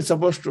fruit that is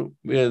supposed to,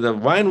 the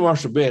vine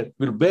wants to bear,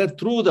 will bear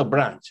through the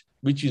branch,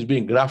 which is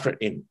being grafted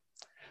in.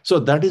 So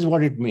that is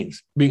what it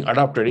means. Being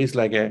adopted is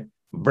like a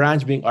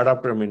branch being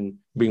adopted,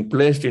 being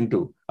placed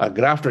into, or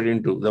grafted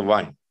into the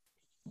vine.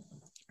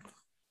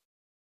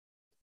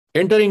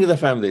 Entering the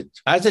family.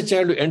 As a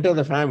child, you enter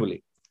the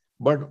family.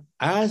 But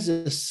as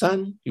a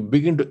son, you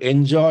begin to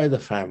enjoy the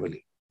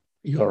family,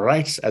 your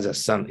rights as a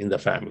son in the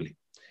family.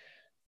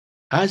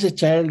 As a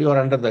child, you are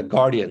under the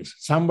guardians,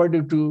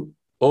 somebody to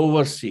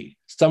oversee,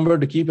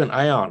 somebody to keep an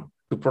eye on,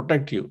 to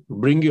protect you, to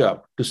bring you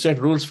up, to set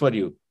rules for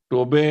you, to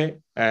obey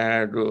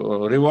and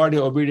reward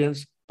your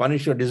obedience,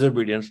 punish your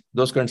disobedience,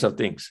 those kinds of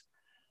things.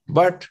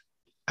 But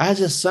as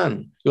a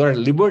son, you are at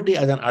liberty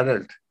as an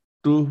adult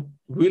to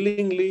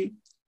willingly,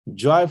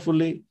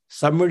 joyfully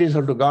submit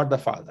yourself to God the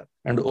Father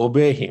and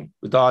obey him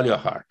with all your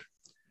heart.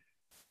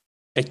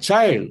 A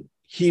child,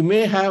 he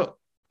may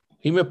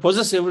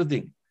possess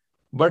everything,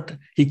 but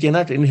he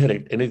cannot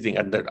inherit anything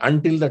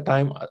until the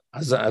time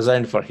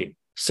assigned for him,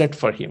 set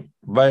for him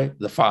by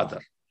the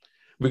father.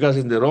 Because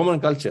in the Roman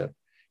culture,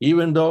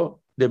 even though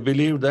they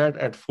believe that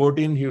at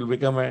 14 he will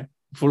become a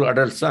full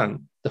adult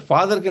son, the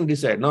father can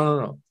decide,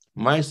 no,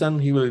 my son,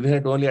 he will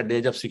inherit only at the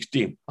age of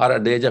 16 or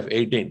at the age of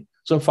 18.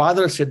 So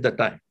father set the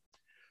time.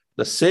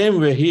 The same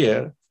way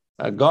here,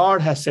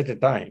 God has set a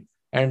time,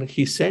 and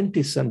he sent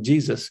his son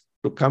Jesus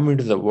to come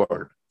into the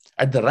world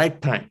at the right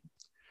time.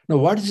 Now,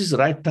 what is this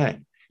right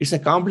time? It's a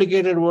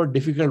complicated word,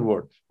 difficult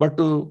word, but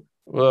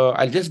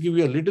I'll just give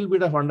you a little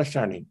bit of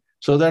understanding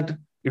so that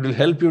it will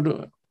help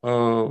you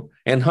to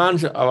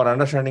enhance our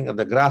understanding of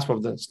the grasp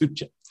of the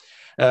scripture.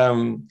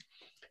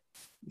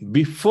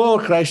 Before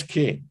Christ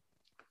came,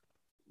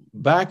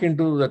 back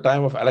into the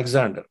time of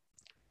Alexander,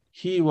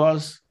 he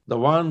was the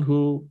one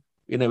who,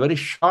 in a very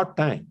short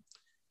time,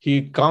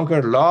 he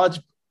conquered large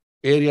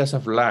areas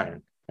of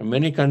land, and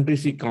many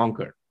countries he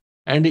conquered,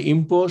 and he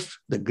imposed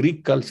the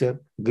Greek culture,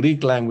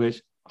 Greek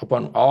language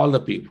upon all the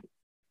people.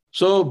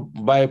 So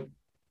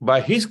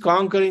by his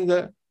conquering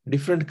the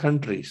different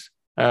countries,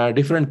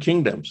 different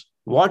kingdoms,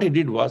 what he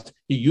did was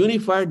he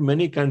unified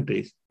many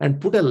countries and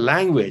put a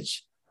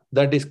language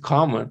that is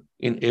common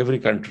in every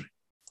country.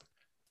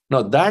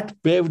 Now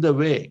that paved the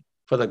way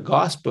for the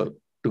gospel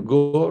to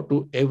go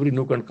to every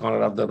nook and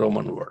corner of the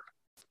Roman world,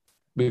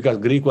 because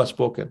Greek was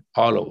spoken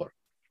all over.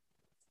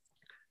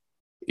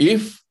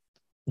 If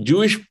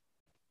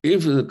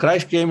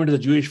Christ came into the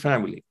Jewish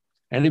family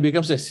and he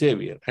becomes a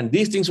savior, and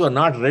these things were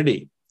not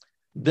ready,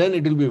 then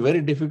it will be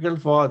very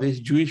difficult for these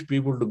Jewish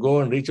people to go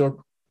and reach out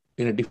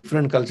in a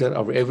different culture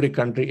of every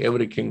country,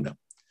 every kingdom.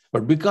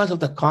 But because of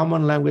the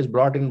common language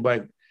brought in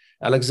by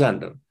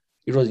Alexander,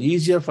 it was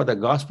easier for the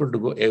gospel to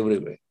go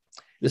everywhere.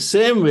 The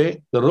same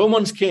way, the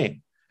Romans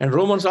came, and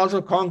Romans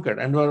also conquered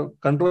and were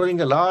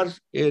controlling a large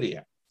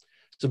area.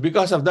 So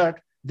because of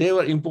that, they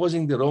were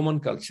imposing the Roman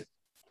culture.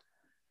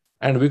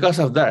 And because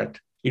of that,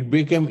 it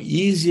became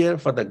easier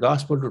for the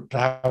gospel to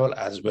travel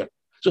as well.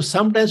 So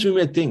sometimes we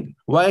may think,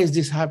 why is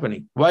this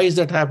happening? Why is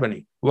that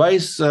happening? Why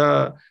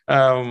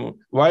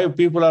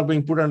people are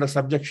being put under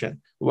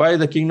subjection? Why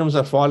the kingdoms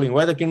are falling?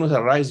 Why the kingdoms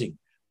are rising?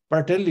 But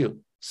I tell you,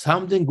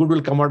 something good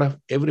will come out of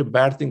every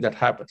bad thing that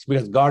happens,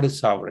 because God is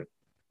sovereign.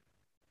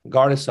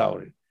 God is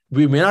sovereign.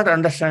 We may not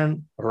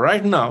understand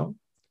right now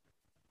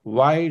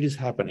why it is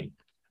happening,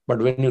 but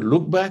when you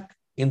look back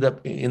in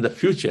the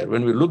future,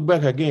 when we look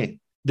back again,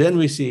 then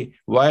we see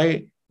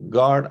why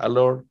God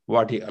allowed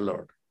what he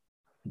allowed.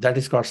 That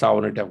is called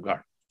sovereignty of God.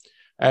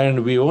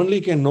 And we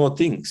only can know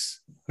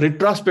things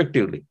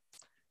retrospectively.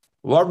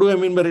 What do I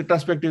mean by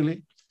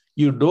retrospectively?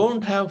 You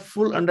don't have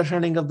full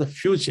understanding of the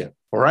future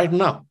right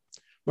now.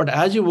 But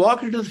as you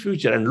walk into the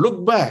future and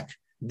look back,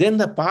 then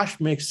the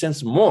past makes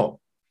sense more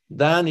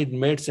than it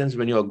made sense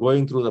when you are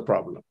going through the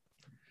problem.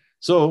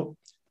 So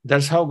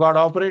that's how God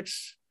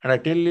operates. And I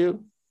tell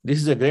you, this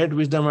is a great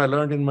wisdom I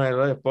learned in my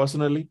life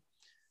personally.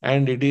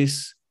 And it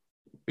is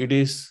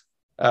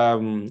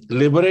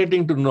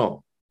liberating to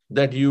know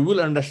that you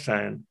will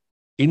understand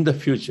in the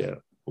future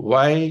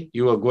why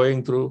you are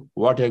going through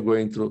what you're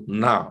going through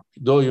now,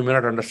 though you may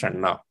not understand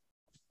now.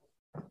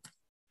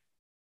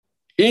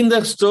 In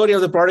the story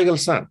of the prodigal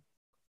son,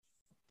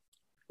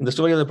 when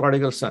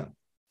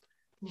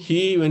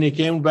he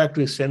came back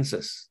to his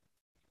senses,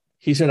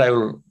 he said, I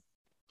will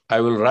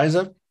rise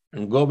up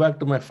and go back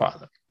to my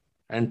father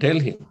and tell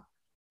him,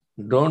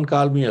 don't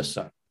call me your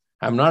son.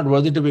 I'm not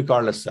worthy to be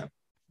called a son,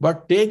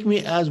 but take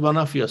me as one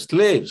of your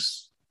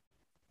slaves.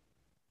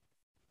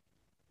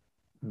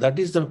 That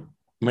is the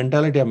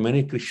mentality of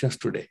many Christians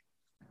today.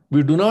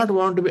 We do not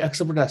want to be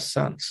accepted as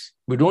sons.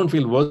 We don't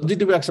feel worthy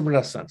to be accepted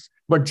as sons.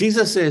 But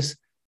Jesus says,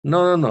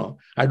 no.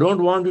 I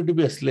don't want you to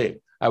be a slave.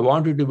 I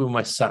want you to be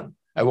my son.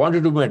 I want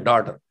you to be my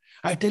daughter.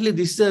 I tell you,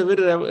 this is a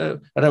very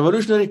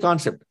revolutionary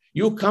concept.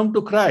 You come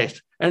to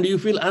Christ and you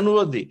feel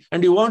unworthy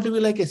and you want to be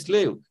like a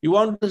slave. You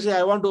want to say,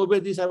 I want to obey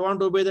this, I want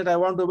to obey that, I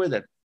want to obey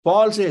that.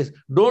 Paul says,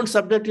 don't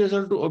subject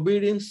yourself to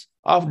obedience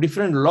of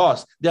different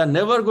laws. They are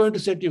never going to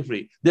set you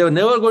free. They are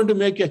never going to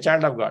make you a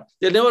child of God.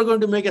 They're never going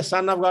to make a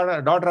son of God or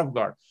a daughter of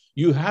God.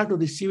 You have to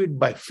receive it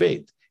by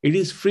faith. It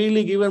is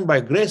freely given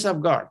by grace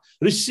of God.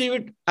 Receive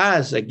it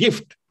as a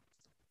gift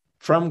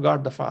from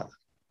God the Father.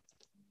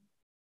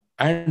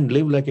 And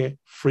live like a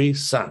free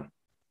son,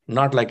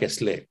 not like a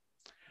slave.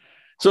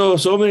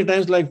 So many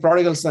times, like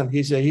prodigal son,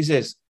 he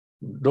says,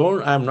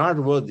 I'm not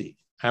worthy.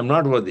 I'm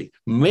not worthy.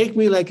 Make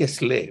me like a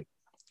slave.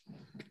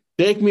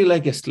 Take me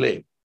like a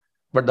slave.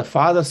 But the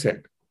father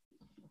said,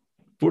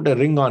 put a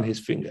ring on his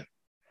finger.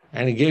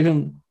 And he gave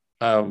him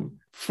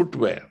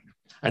footwear.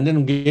 And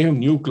then gave him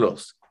new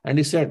clothes. And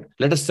he said,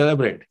 let us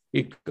celebrate.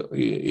 Asked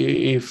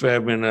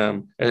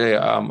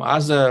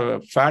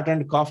a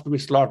fattened calf to be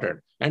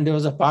slaughtered, and there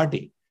was a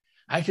party.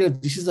 Actually,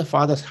 this is the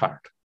Father's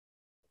heart.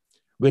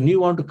 When you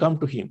want to come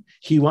to him,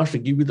 he wants to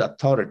give you the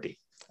authority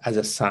as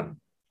a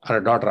son or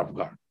a daughter of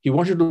God. He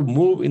wants you to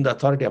move in the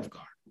authority of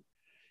God.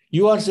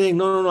 You are saying,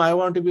 no, I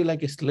want to be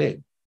like a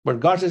slave. But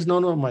God says,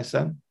 no, my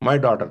son, my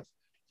daughter,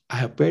 I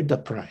have paid the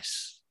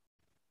price.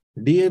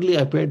 Dearly,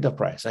 I paid the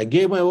price. I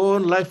gave my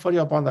own life for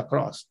you upon the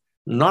cross,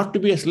 not to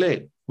be a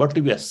slave, but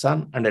to be a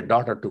son and a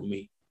daughter to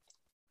me.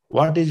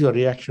 What is your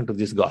reaction to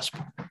this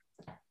gospel?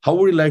 How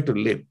would you like to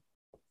live?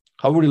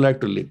 How would you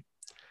like to live?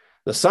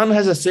 The son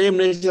has the same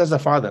nature as the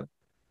father,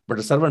 but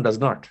the servant does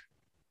not.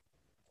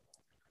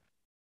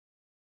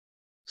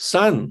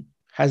 Son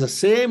has the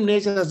same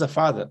nature as the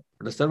father,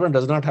 but the servant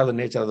does not have the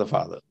nature of the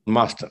father,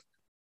 master.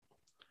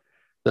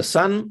 The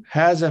son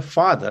has a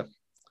father,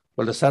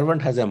 but the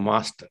servant has a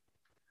master.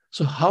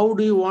 So how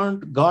do you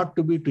want God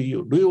to be to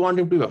you? Do you want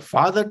him to be a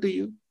father to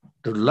you,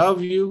 to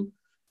love you,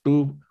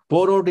 to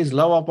pour out his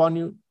love upon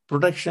you,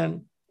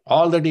 protection,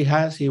 all that he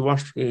has, he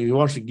wants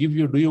to give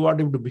you? Do you want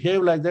him to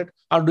behave like that?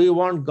 Or do you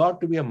want God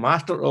to be a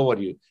master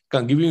over you,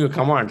 giving you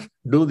commands?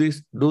 Do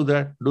this, do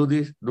that, do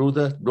this, do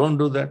that, don't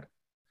do that.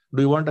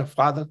 Do you want a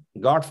father,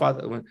 God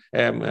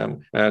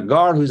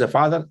who is a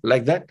father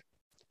like that?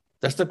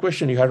 That's the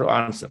question you have to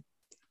answer.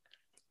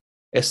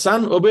 A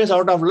son obeys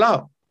out of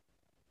love,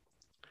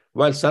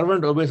 while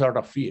servant obeys out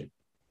of fear.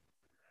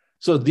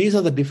 So these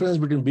are the difference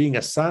between being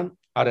a son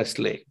or a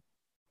slave.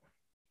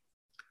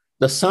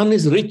 The son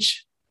is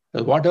rich.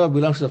 Whatever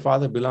belongs to the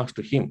father belongs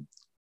to him.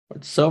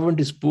 But servant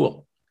is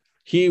poor.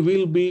 He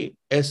will be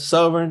a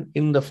servant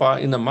in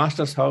the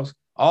master's house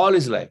all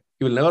his life.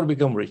 He will never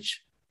become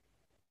rich.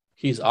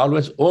 He is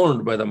always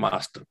owned by the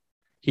master.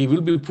 He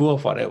will be poor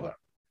forever.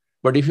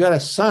 But if you are a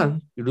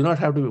son, you do not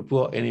have to be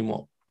poor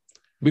anymore,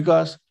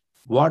 because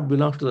what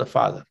belongs to the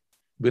father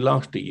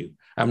belongs to you.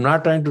 I'm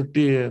not trying to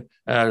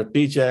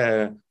teach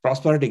a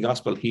prosperity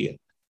gospel here.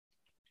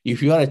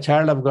 If you are a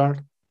child of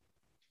God,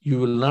 you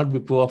will not be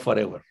poor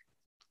forever.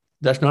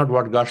 That's not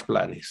what God's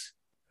plan is.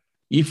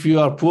 If you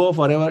are poor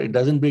forever, it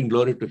doesn't bring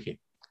glory to him.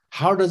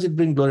 How does it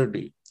bring glory to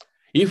you?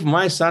 If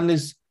my son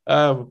is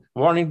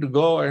wanting to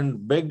go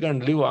and beg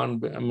and live on,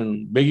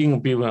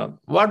 begging people,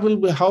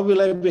 how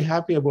will I be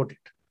happy about it?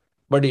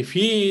 But if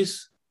he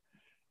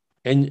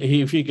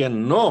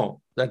can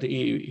know that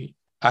he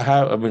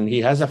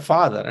has a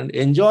father and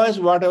enjoys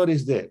whatever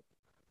is there,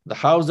 the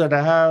house that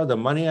I have, the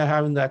money I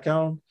have in the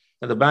account,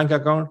 the bank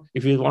account,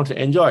 if he wants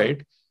to enjoy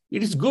it,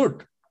 it is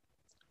good.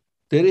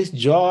 There is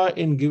joy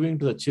in giving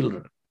to the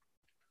children.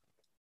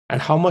 And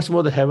how much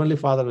more the Heavenly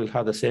Father will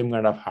have the same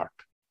kind of heart.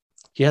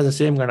 He has the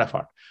same kind of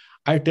heart.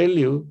 I tell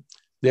you,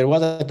 there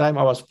was a time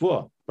I was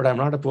poor, but I'm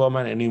not a poor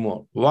man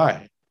anymore.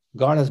 Why?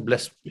 God has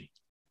blessed me.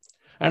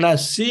 And I've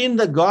seen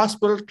the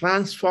gospel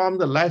transform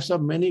the lives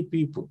of many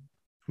people.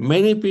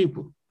 Many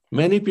people,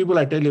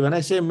 I tell you, when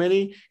I say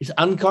many, it's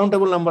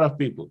uncountable number of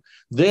people.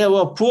 They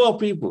were poor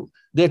people.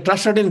 They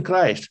trusted in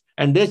Christ.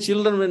 And their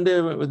children, when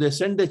they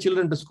send their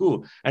children to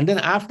school, and then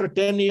after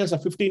 10 years or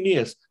 15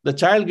 years, the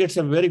child gets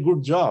a very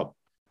good job.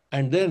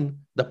 And then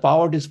the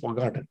poverty is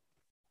forgotten.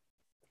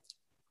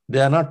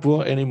 They are not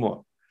poor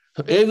anymore.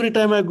 So every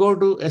time I go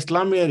to a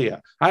slum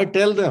area, I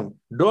tell them,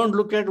 don't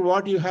look at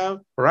what you have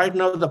right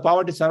now, the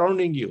poverty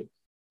surrounding you.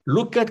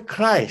 Look at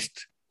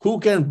Christ, who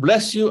can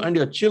bless you and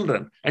your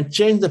children and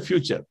change the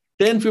future.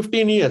 10,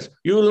 15 years,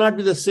 you will not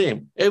be the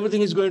same.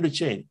 Everything is going to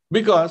change.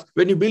 Because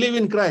when you believe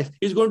in Christ,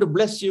 he's going to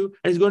bless you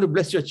and he's going to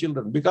bless your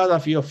children. Because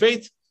of your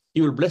faith,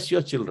 he will bless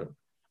your children.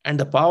 And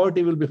the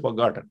poverty will be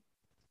forgotten.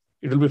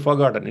 It will be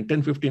forgotten in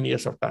 10, 15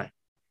 years of time.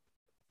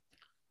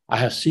 I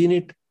have seen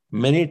it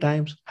many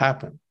times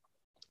happen.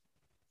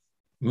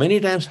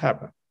 Many times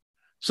happen.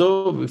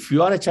 So if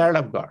you are a child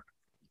of God,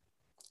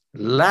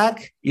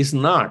 lack is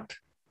not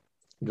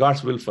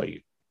God's will for you,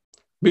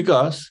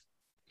 because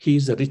he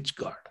is a rich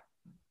God.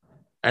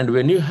 And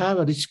when you have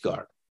a rich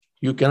God,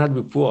 you cannot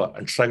be poor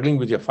and struggling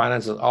with your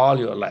finances all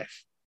your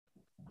life.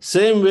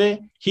 Same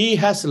way, he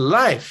has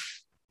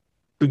life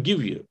to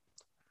give you,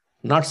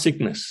 not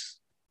sickness.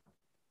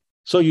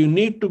 So you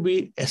need to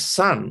be a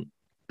son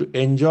to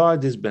enjoy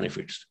these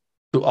benefits,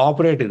 to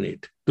operate in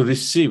it, to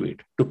receive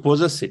it, to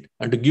possess it,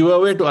 and to give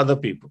away to other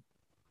people.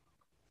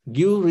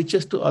 Give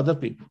riches to other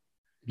people.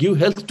 Give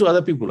health to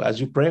other people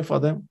as you pray for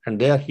them and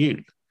they are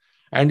healed.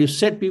 And you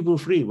set people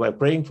free by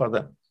praying for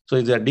them. So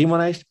if they are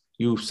demonized,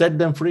 you set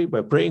them free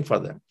by praying for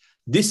them.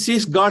 This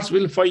is God's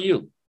will for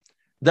you,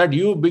 that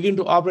you begin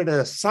to operate as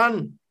a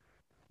son,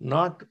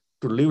 not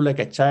to live like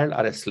a child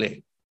or a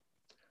slave.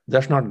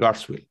 That's not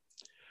God's will.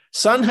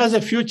 Son has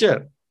a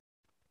future,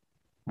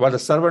 while the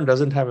servant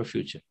doesn't have a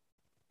future.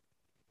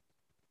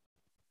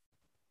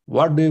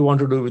 What do you want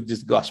to do with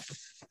this gospel?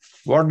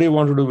 What do you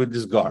want to do with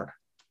this God?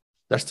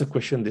 That's the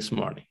question this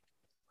morning.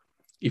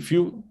 If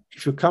you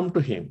come to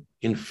him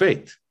in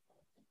faith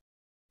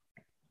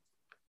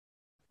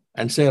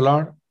and say,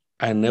 Lord,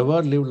 I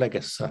never lived like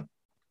a son.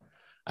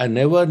 I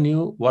never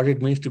knew what it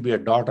means to be a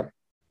daughter.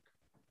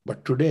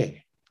 But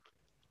today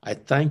I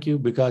thank you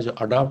because you're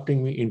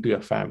adopting me into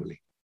your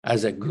family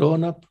as a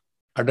grown-up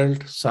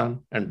adult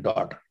son and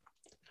daughter.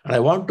 And I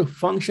want to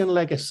function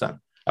like a son.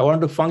 I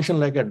want to function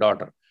like a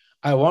daughter.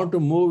 I want to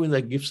move in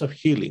the gifts of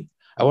healing.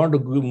 I want to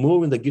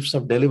move in the gifts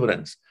of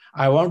deliverance.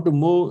 I want to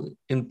move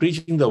in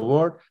preaching the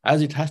word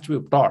as it has to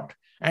be taught.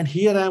 And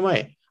here am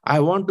I. I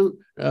want to,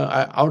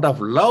 out of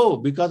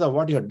love, because of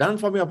what you have done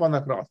for me upon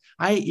the cross,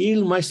 I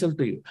yield myself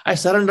to you. I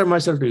surrender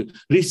myself to you.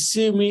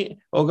 Receive me,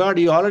 oh God,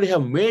 you already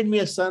have made me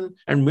a son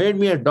and made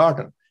me a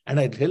daughter. And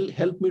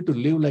help me to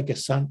live like a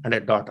son and a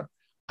daughter.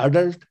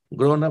 Adult,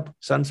 grown-up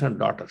sons and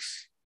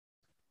daughters.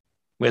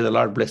 May the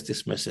Lord bless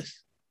this message.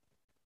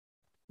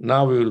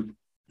 Now we will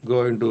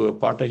go into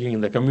partaking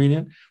in the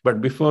communion.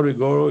 But before we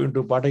go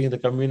into partaking in the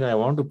communion, I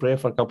want to pray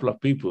for a couple of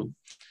people.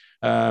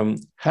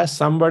 Has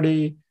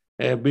somebody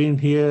been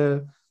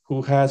here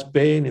who has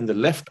pain in the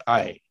left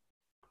eye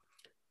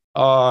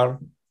or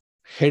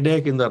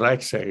headache in the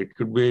right side? It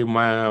could be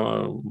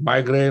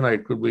migraine, or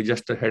it could be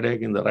just a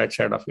headache in the right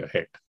side of your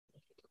head.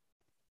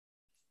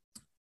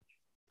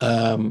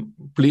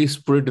 Please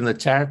put it in the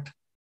chat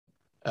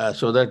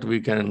so that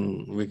we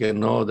can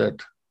know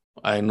that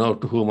I know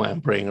to whom I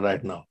am praying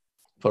right now,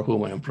 for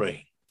whom I am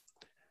praying.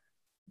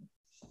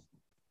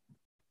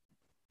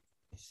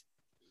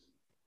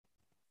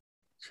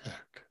 Chat.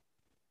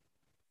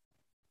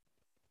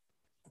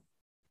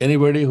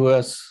 Anybody who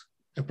has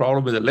a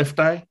problem with the left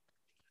eye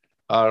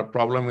or a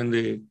problem in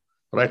the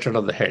right side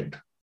of the head?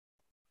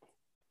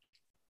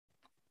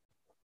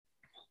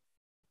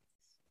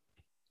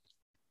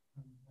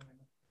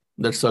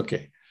 That's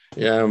okay.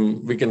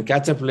 We can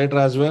catch up later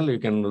as well. You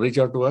can reach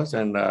out to us,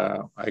 and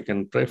I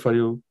can pray for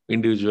you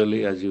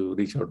individually as you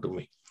reach out to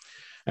me.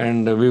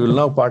 And we will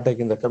now partake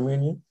in the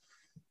communion.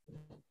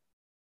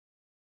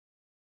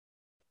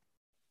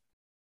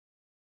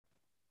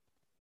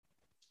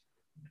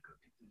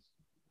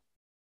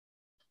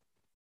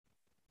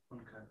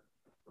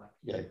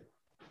 Yeah.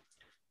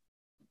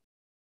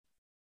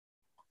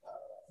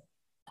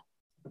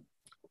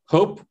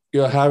 Hope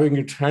you're having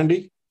it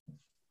handy.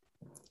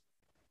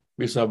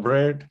 Piece of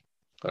bread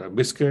or a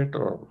biscuit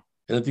or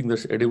anything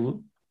that's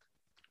edible,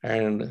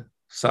 and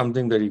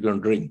something that you can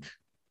drink.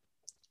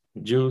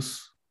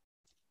 Juice,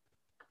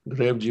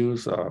 grape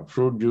juice or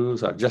fruit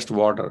juice or just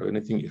water,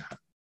 anything you have.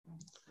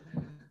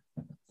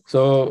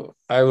 So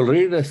I will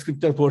read a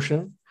scripture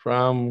portion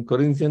from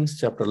Corinthians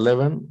chapter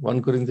 11,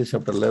 1 Corinthians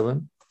chapter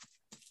 11.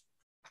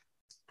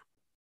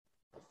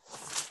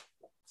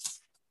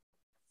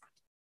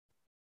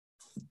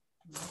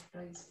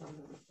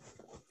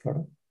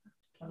 Pardon?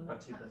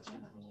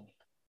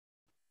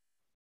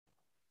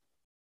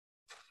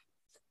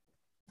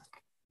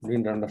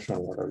 Didn't understand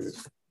what I was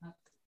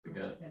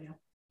saying.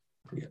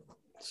 Yeah,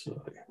 sorry.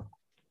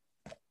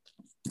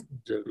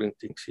 Juggling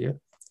things here.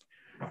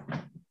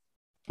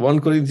 1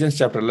 Corinthians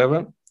chapter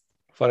 11.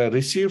 For I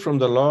received from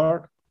the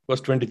Lord,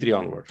 verse 23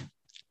 onward.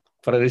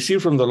 For I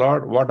received from the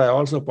Lord what I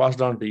also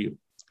passed on to you.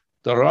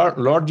 The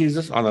Lord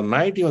Jesus, on the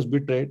night he was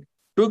betrayed,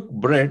 took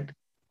bread,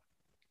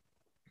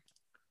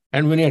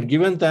 and when he had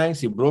given thanks,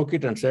 he broke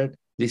it and said,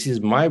 "This is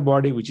my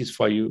body, which is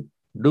for you.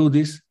 Do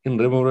this in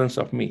remembrance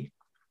of me."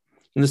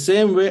 In the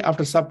same way,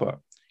 after supper,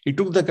 he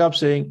took the cup,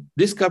 saying,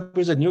 "This cup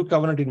is a new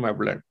covenant in my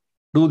blood.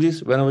 Do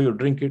this whenever you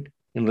drink it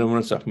in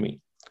remembrance of me.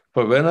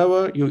 For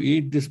whenever you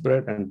eat this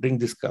bread and drink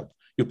this cup,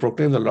 you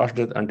proclaim the Lord's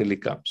death until he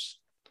comes."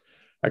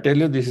 I tell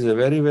you, this is a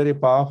very, very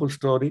powerful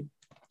story.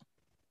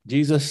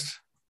 Jesus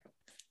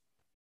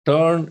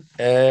turned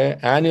an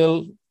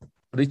annual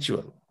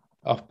ritual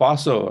of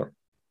Passover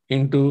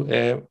into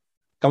a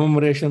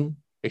commemoration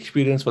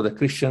experience for the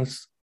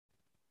Christians,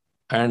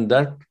 and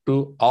that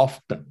too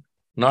often,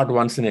 not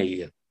once in a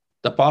year.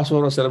 The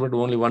Passover was celebrated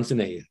only once in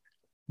a year,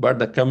 but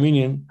the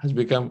communion has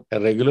become a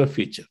regular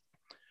feature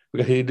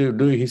because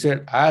he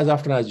said, as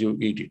often as you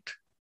eat it.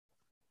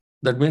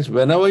 That means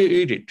whenever you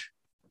eat it,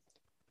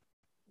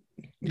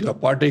 you are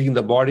partaking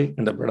the body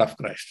and the blood of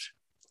Christ.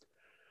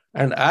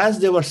 And as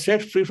they were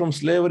set free from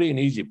slavery in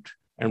Egypt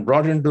and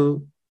brought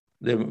into,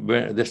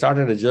 they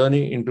started a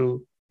journey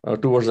into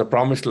towards the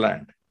promised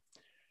land.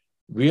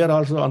 We are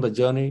also on the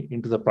journey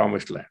into the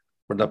promised land.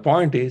 But the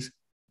point is,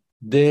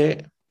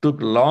 they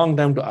took a long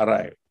time to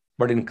arrive.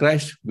 But in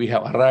Christ, we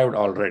have arrived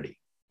already.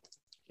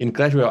 In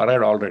Christ, we have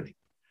arrived already.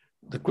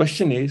 The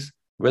question is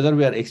whether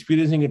we are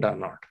experiencing it or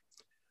not.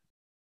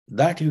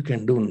 That you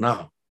can do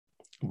now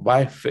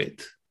by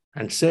faith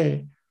and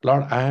say,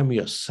 "Lord, I am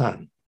your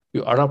son.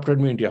 You adopted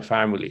me into your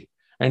family,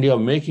 and you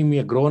are making me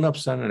a grown-up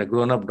son and a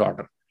grown-up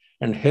daughter.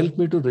 And help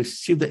me to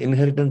receive the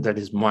inheritance that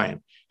is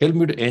mine. Help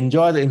me to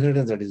enjoy the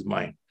inheritance that is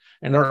mine.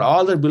 And Lord,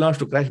 all that belongs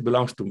to Christ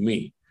belongs to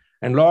me.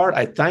 And Lord,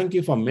 I thank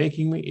you for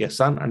making me a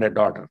son and a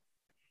daughter."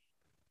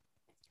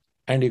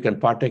 And you can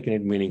partake in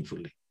it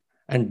meaningfully.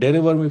 And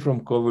deliver me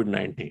from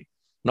COVID-19.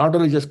 Not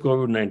only just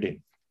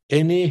COVID-19,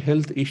 any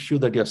health issue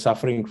that you're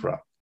suffering from,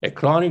 a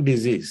chronic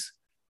disease,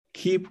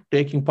 keep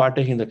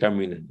partaking in the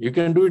communion. You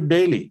can do it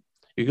daily.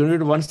 You can do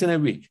it once in a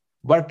week,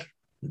 but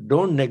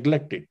don't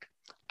neglect it.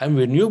 And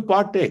when you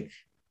partake,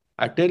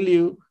 I tell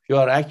you, you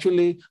are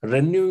actually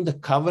renewing the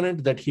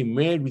covenant that he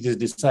made with his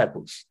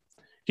disciples.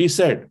 He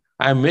said,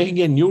 I am making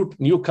a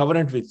new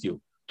covenant with you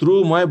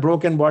through my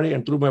broken body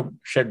and through my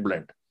shed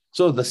blood.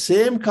 So the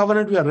same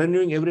covenant we are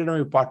renewing every time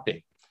we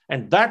partake.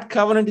 And that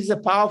covenant is a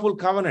powerful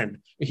covenant.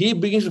 He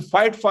begins to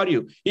fight for you.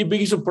 He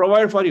begins to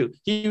provide for you.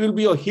 He will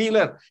be your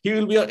healer. He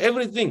will be your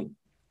everything.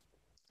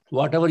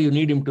 Whatever you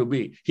need him to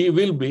be, he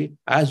will be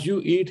as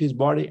you eat his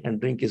body and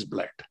drink his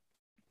blood.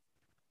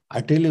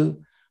 I tell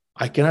you,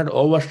 I cannot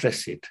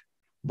overstress it,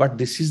 but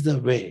this is the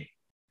way.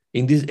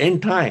 In these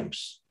end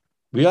times,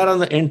 we are on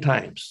the end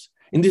times.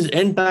 In these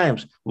end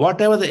times,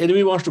 whatever the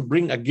enemy wants to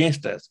bring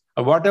against us,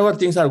 or whatever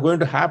things are going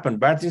to happen,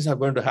 bad things are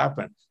going to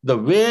happen, the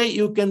way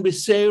you can be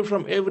saved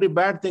from every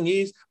bad thing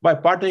is by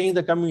partaking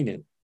the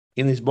communion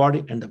in his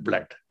body and the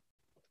blood.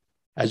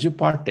 As you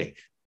partake,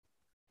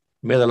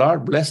 may the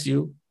Lord bless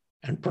you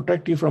and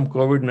protect you from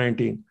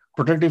COVID-19,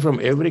 protect you from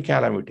every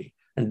calamity,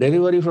 and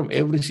deliver you from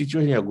every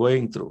situation you're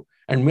going through.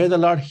 And may the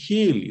Lord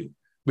heal you.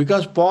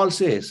 Because Paul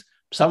says,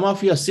 some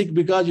of you are sick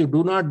because you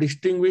do not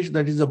distinguish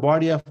that is the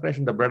body of Christ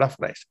and the blood of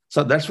Christ.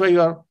 So that's why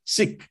you are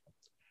sick.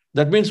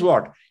 That means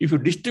what? If you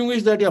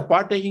distinguish that you are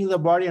partaking the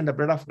body and the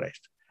blood of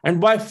Christ,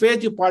 and by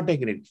faith you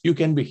partake in it, you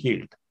can be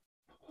healed.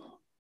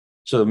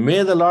 So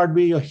may the Lord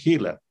be your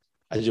healer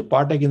as you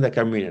partake in the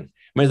communion.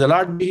 May the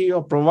Lord be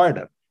your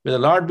provider. May the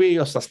Lord be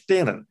your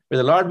sustainer. May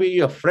the Lord be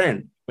your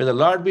friend. May the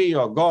Lord be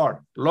your God,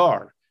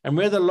 Lord. And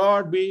may the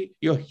Lord be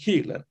your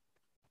healer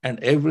and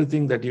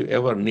everything that you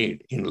ever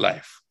need in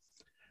life.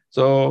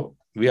 So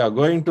we are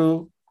going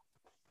to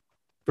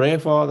pray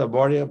for the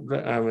body of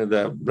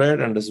the bread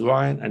and this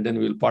wine, and then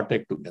we'll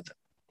partake together.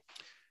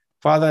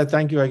 Father, I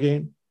thank you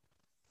again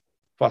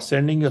for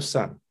sending your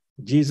Son,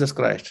 Jesus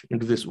Christ,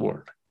 into this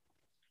world.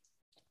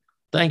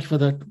 Thank you for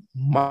that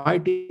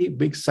mighty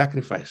big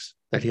sacrifice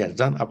that he has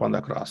done upon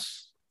the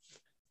cross,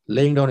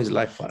 laying down his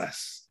life for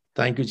us.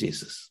 Thank you,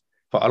 Jesus,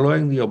 for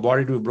allowing your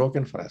body to be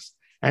broken for us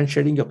and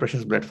shedding your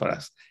precious blood for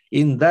us.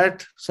 In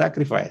that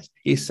sacrifice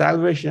is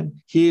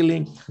salvation,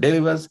 healing,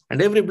 deliverance, and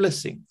every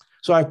blessing.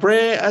 So I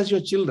pray as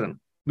your children,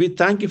 we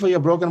thank you for your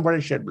broken body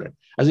shed blood.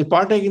 As we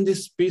partake in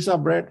this piece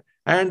of bread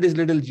and this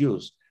little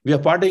juice, we are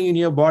partaking in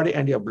your body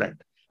and your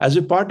blood. As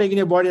we partake in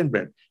your body and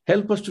blood,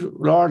 help us to,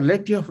 Lord,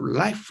 let your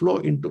life flow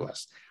into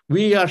us.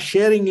 We are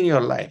sharing in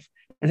your life.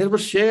 And help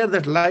us share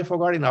that life, of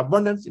God, in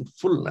abundance, in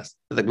fullness,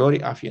 to the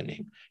glory of your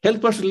name.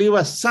 Help us to live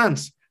as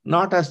sons,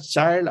 not as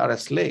child or a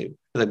slave,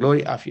 to the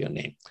glory of your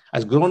name.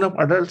 As grown-up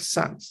adult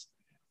sons,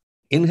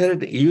 enjoying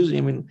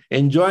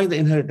the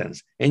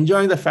inheritance,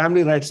 enjoying the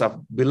family rights of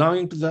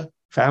belonging to the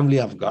family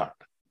of God,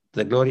 to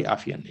the glory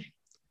of your name.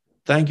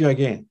 Thank you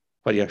again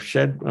for your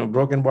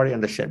broken body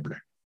and the shed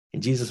blood.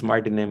 In Jesus'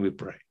 mighty name we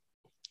pray.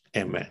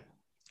 Amen.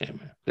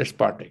 Amen. Let's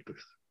partake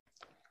together.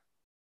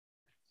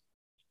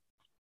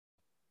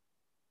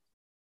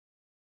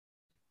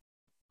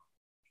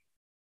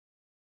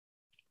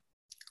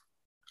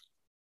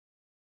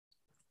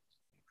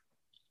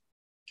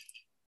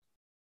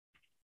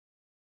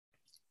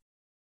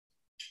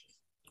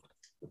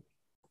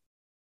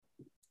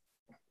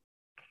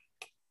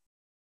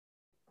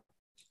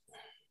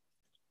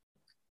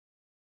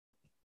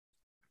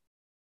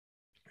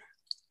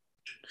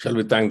 Shall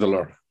we thank the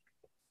Lord?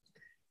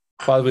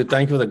 Father, we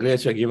thank you for the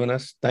grace you have given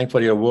us. Thank you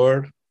for your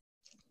word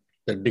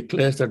that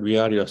declares that we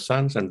are your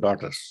sons and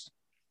daughters,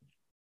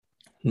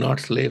 not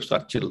slaves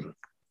or children.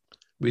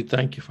 We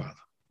thank you,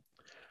 Father.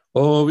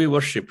 Oh, we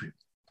worship you.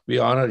 We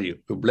honor you.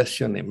 We bless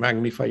your name,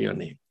 magnify your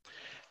name.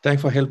 Thank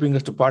you for helping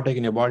us to partake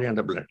in your body and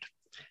the blood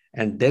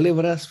and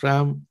deliver us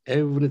from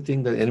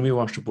everything the enemy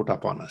wants to put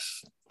upon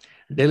us.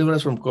 Deliver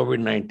us from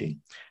COVID-19.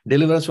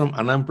 Deliver us from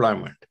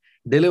unemployment.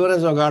 Deliver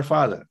us, oh God,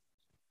 Father,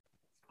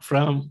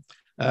 from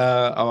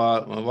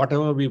our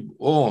whatever we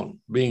own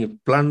being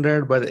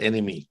plundered by the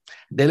enemy.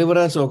 Deliver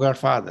us, oh God,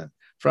 Father,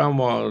 from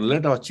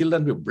let our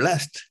children be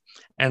blessed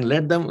and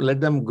let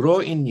them grow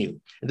in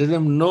you, let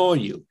them know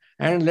you,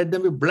 and let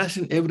them be blessed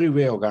in every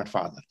way, oh God,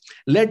 Father.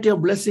 Let your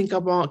blessing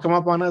come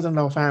upon us and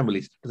our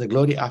families to the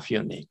glory of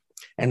your name.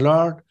 And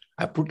Lord,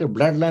 I put a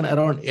bloodline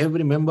around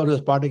every member who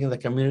is partaking in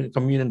the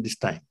communion this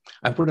time.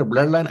 I put a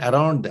bloodline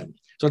around them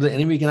so the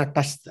enemy cannot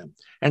touch them.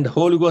 And the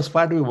Holy Ghost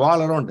fire to be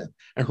wall around them.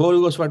 And Holy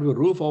Ghost fire to be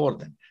roof over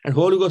them. And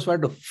Holy Ghost fire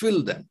to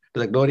fill them to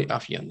the glory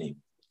of your name.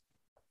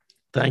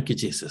 Thank you,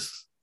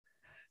 Jesus.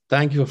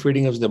 Thank you for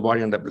feeding us the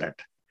body and the blood.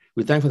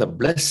 We thank you for the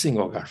blessing,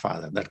 oh God,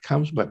 Father, that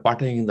comes by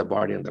partaking in the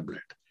body and the blood.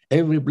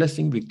 Every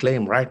blessing we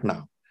claim right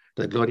now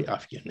to the glory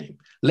of your name.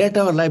 Let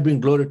our life bring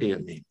glory to your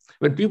name.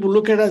 When people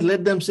look at us,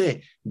 let them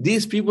say,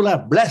 these people are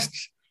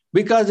blessed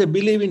because they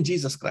believe in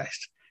Jesus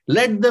Christ.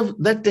 Let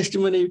that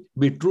testimony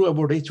be true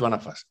about each one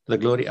of us, to the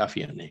glory of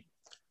your name.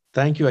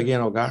 Thank you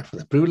again, oh God, for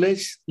the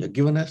privilege you have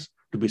given us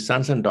to be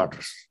sons and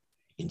daughters.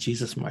 In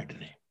Jesus' mighty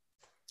name.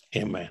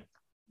 Amen.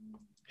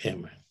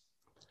 Amen.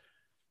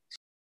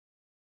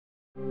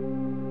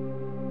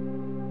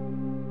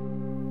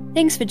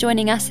 Thanks for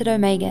joining us at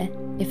Omega.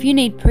 If you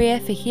need prayer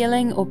for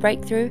healing or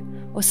breakthrough,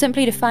 or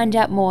simply to find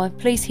out more,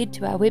 please head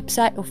to our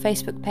website or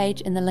Facebook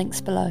page in the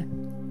links below.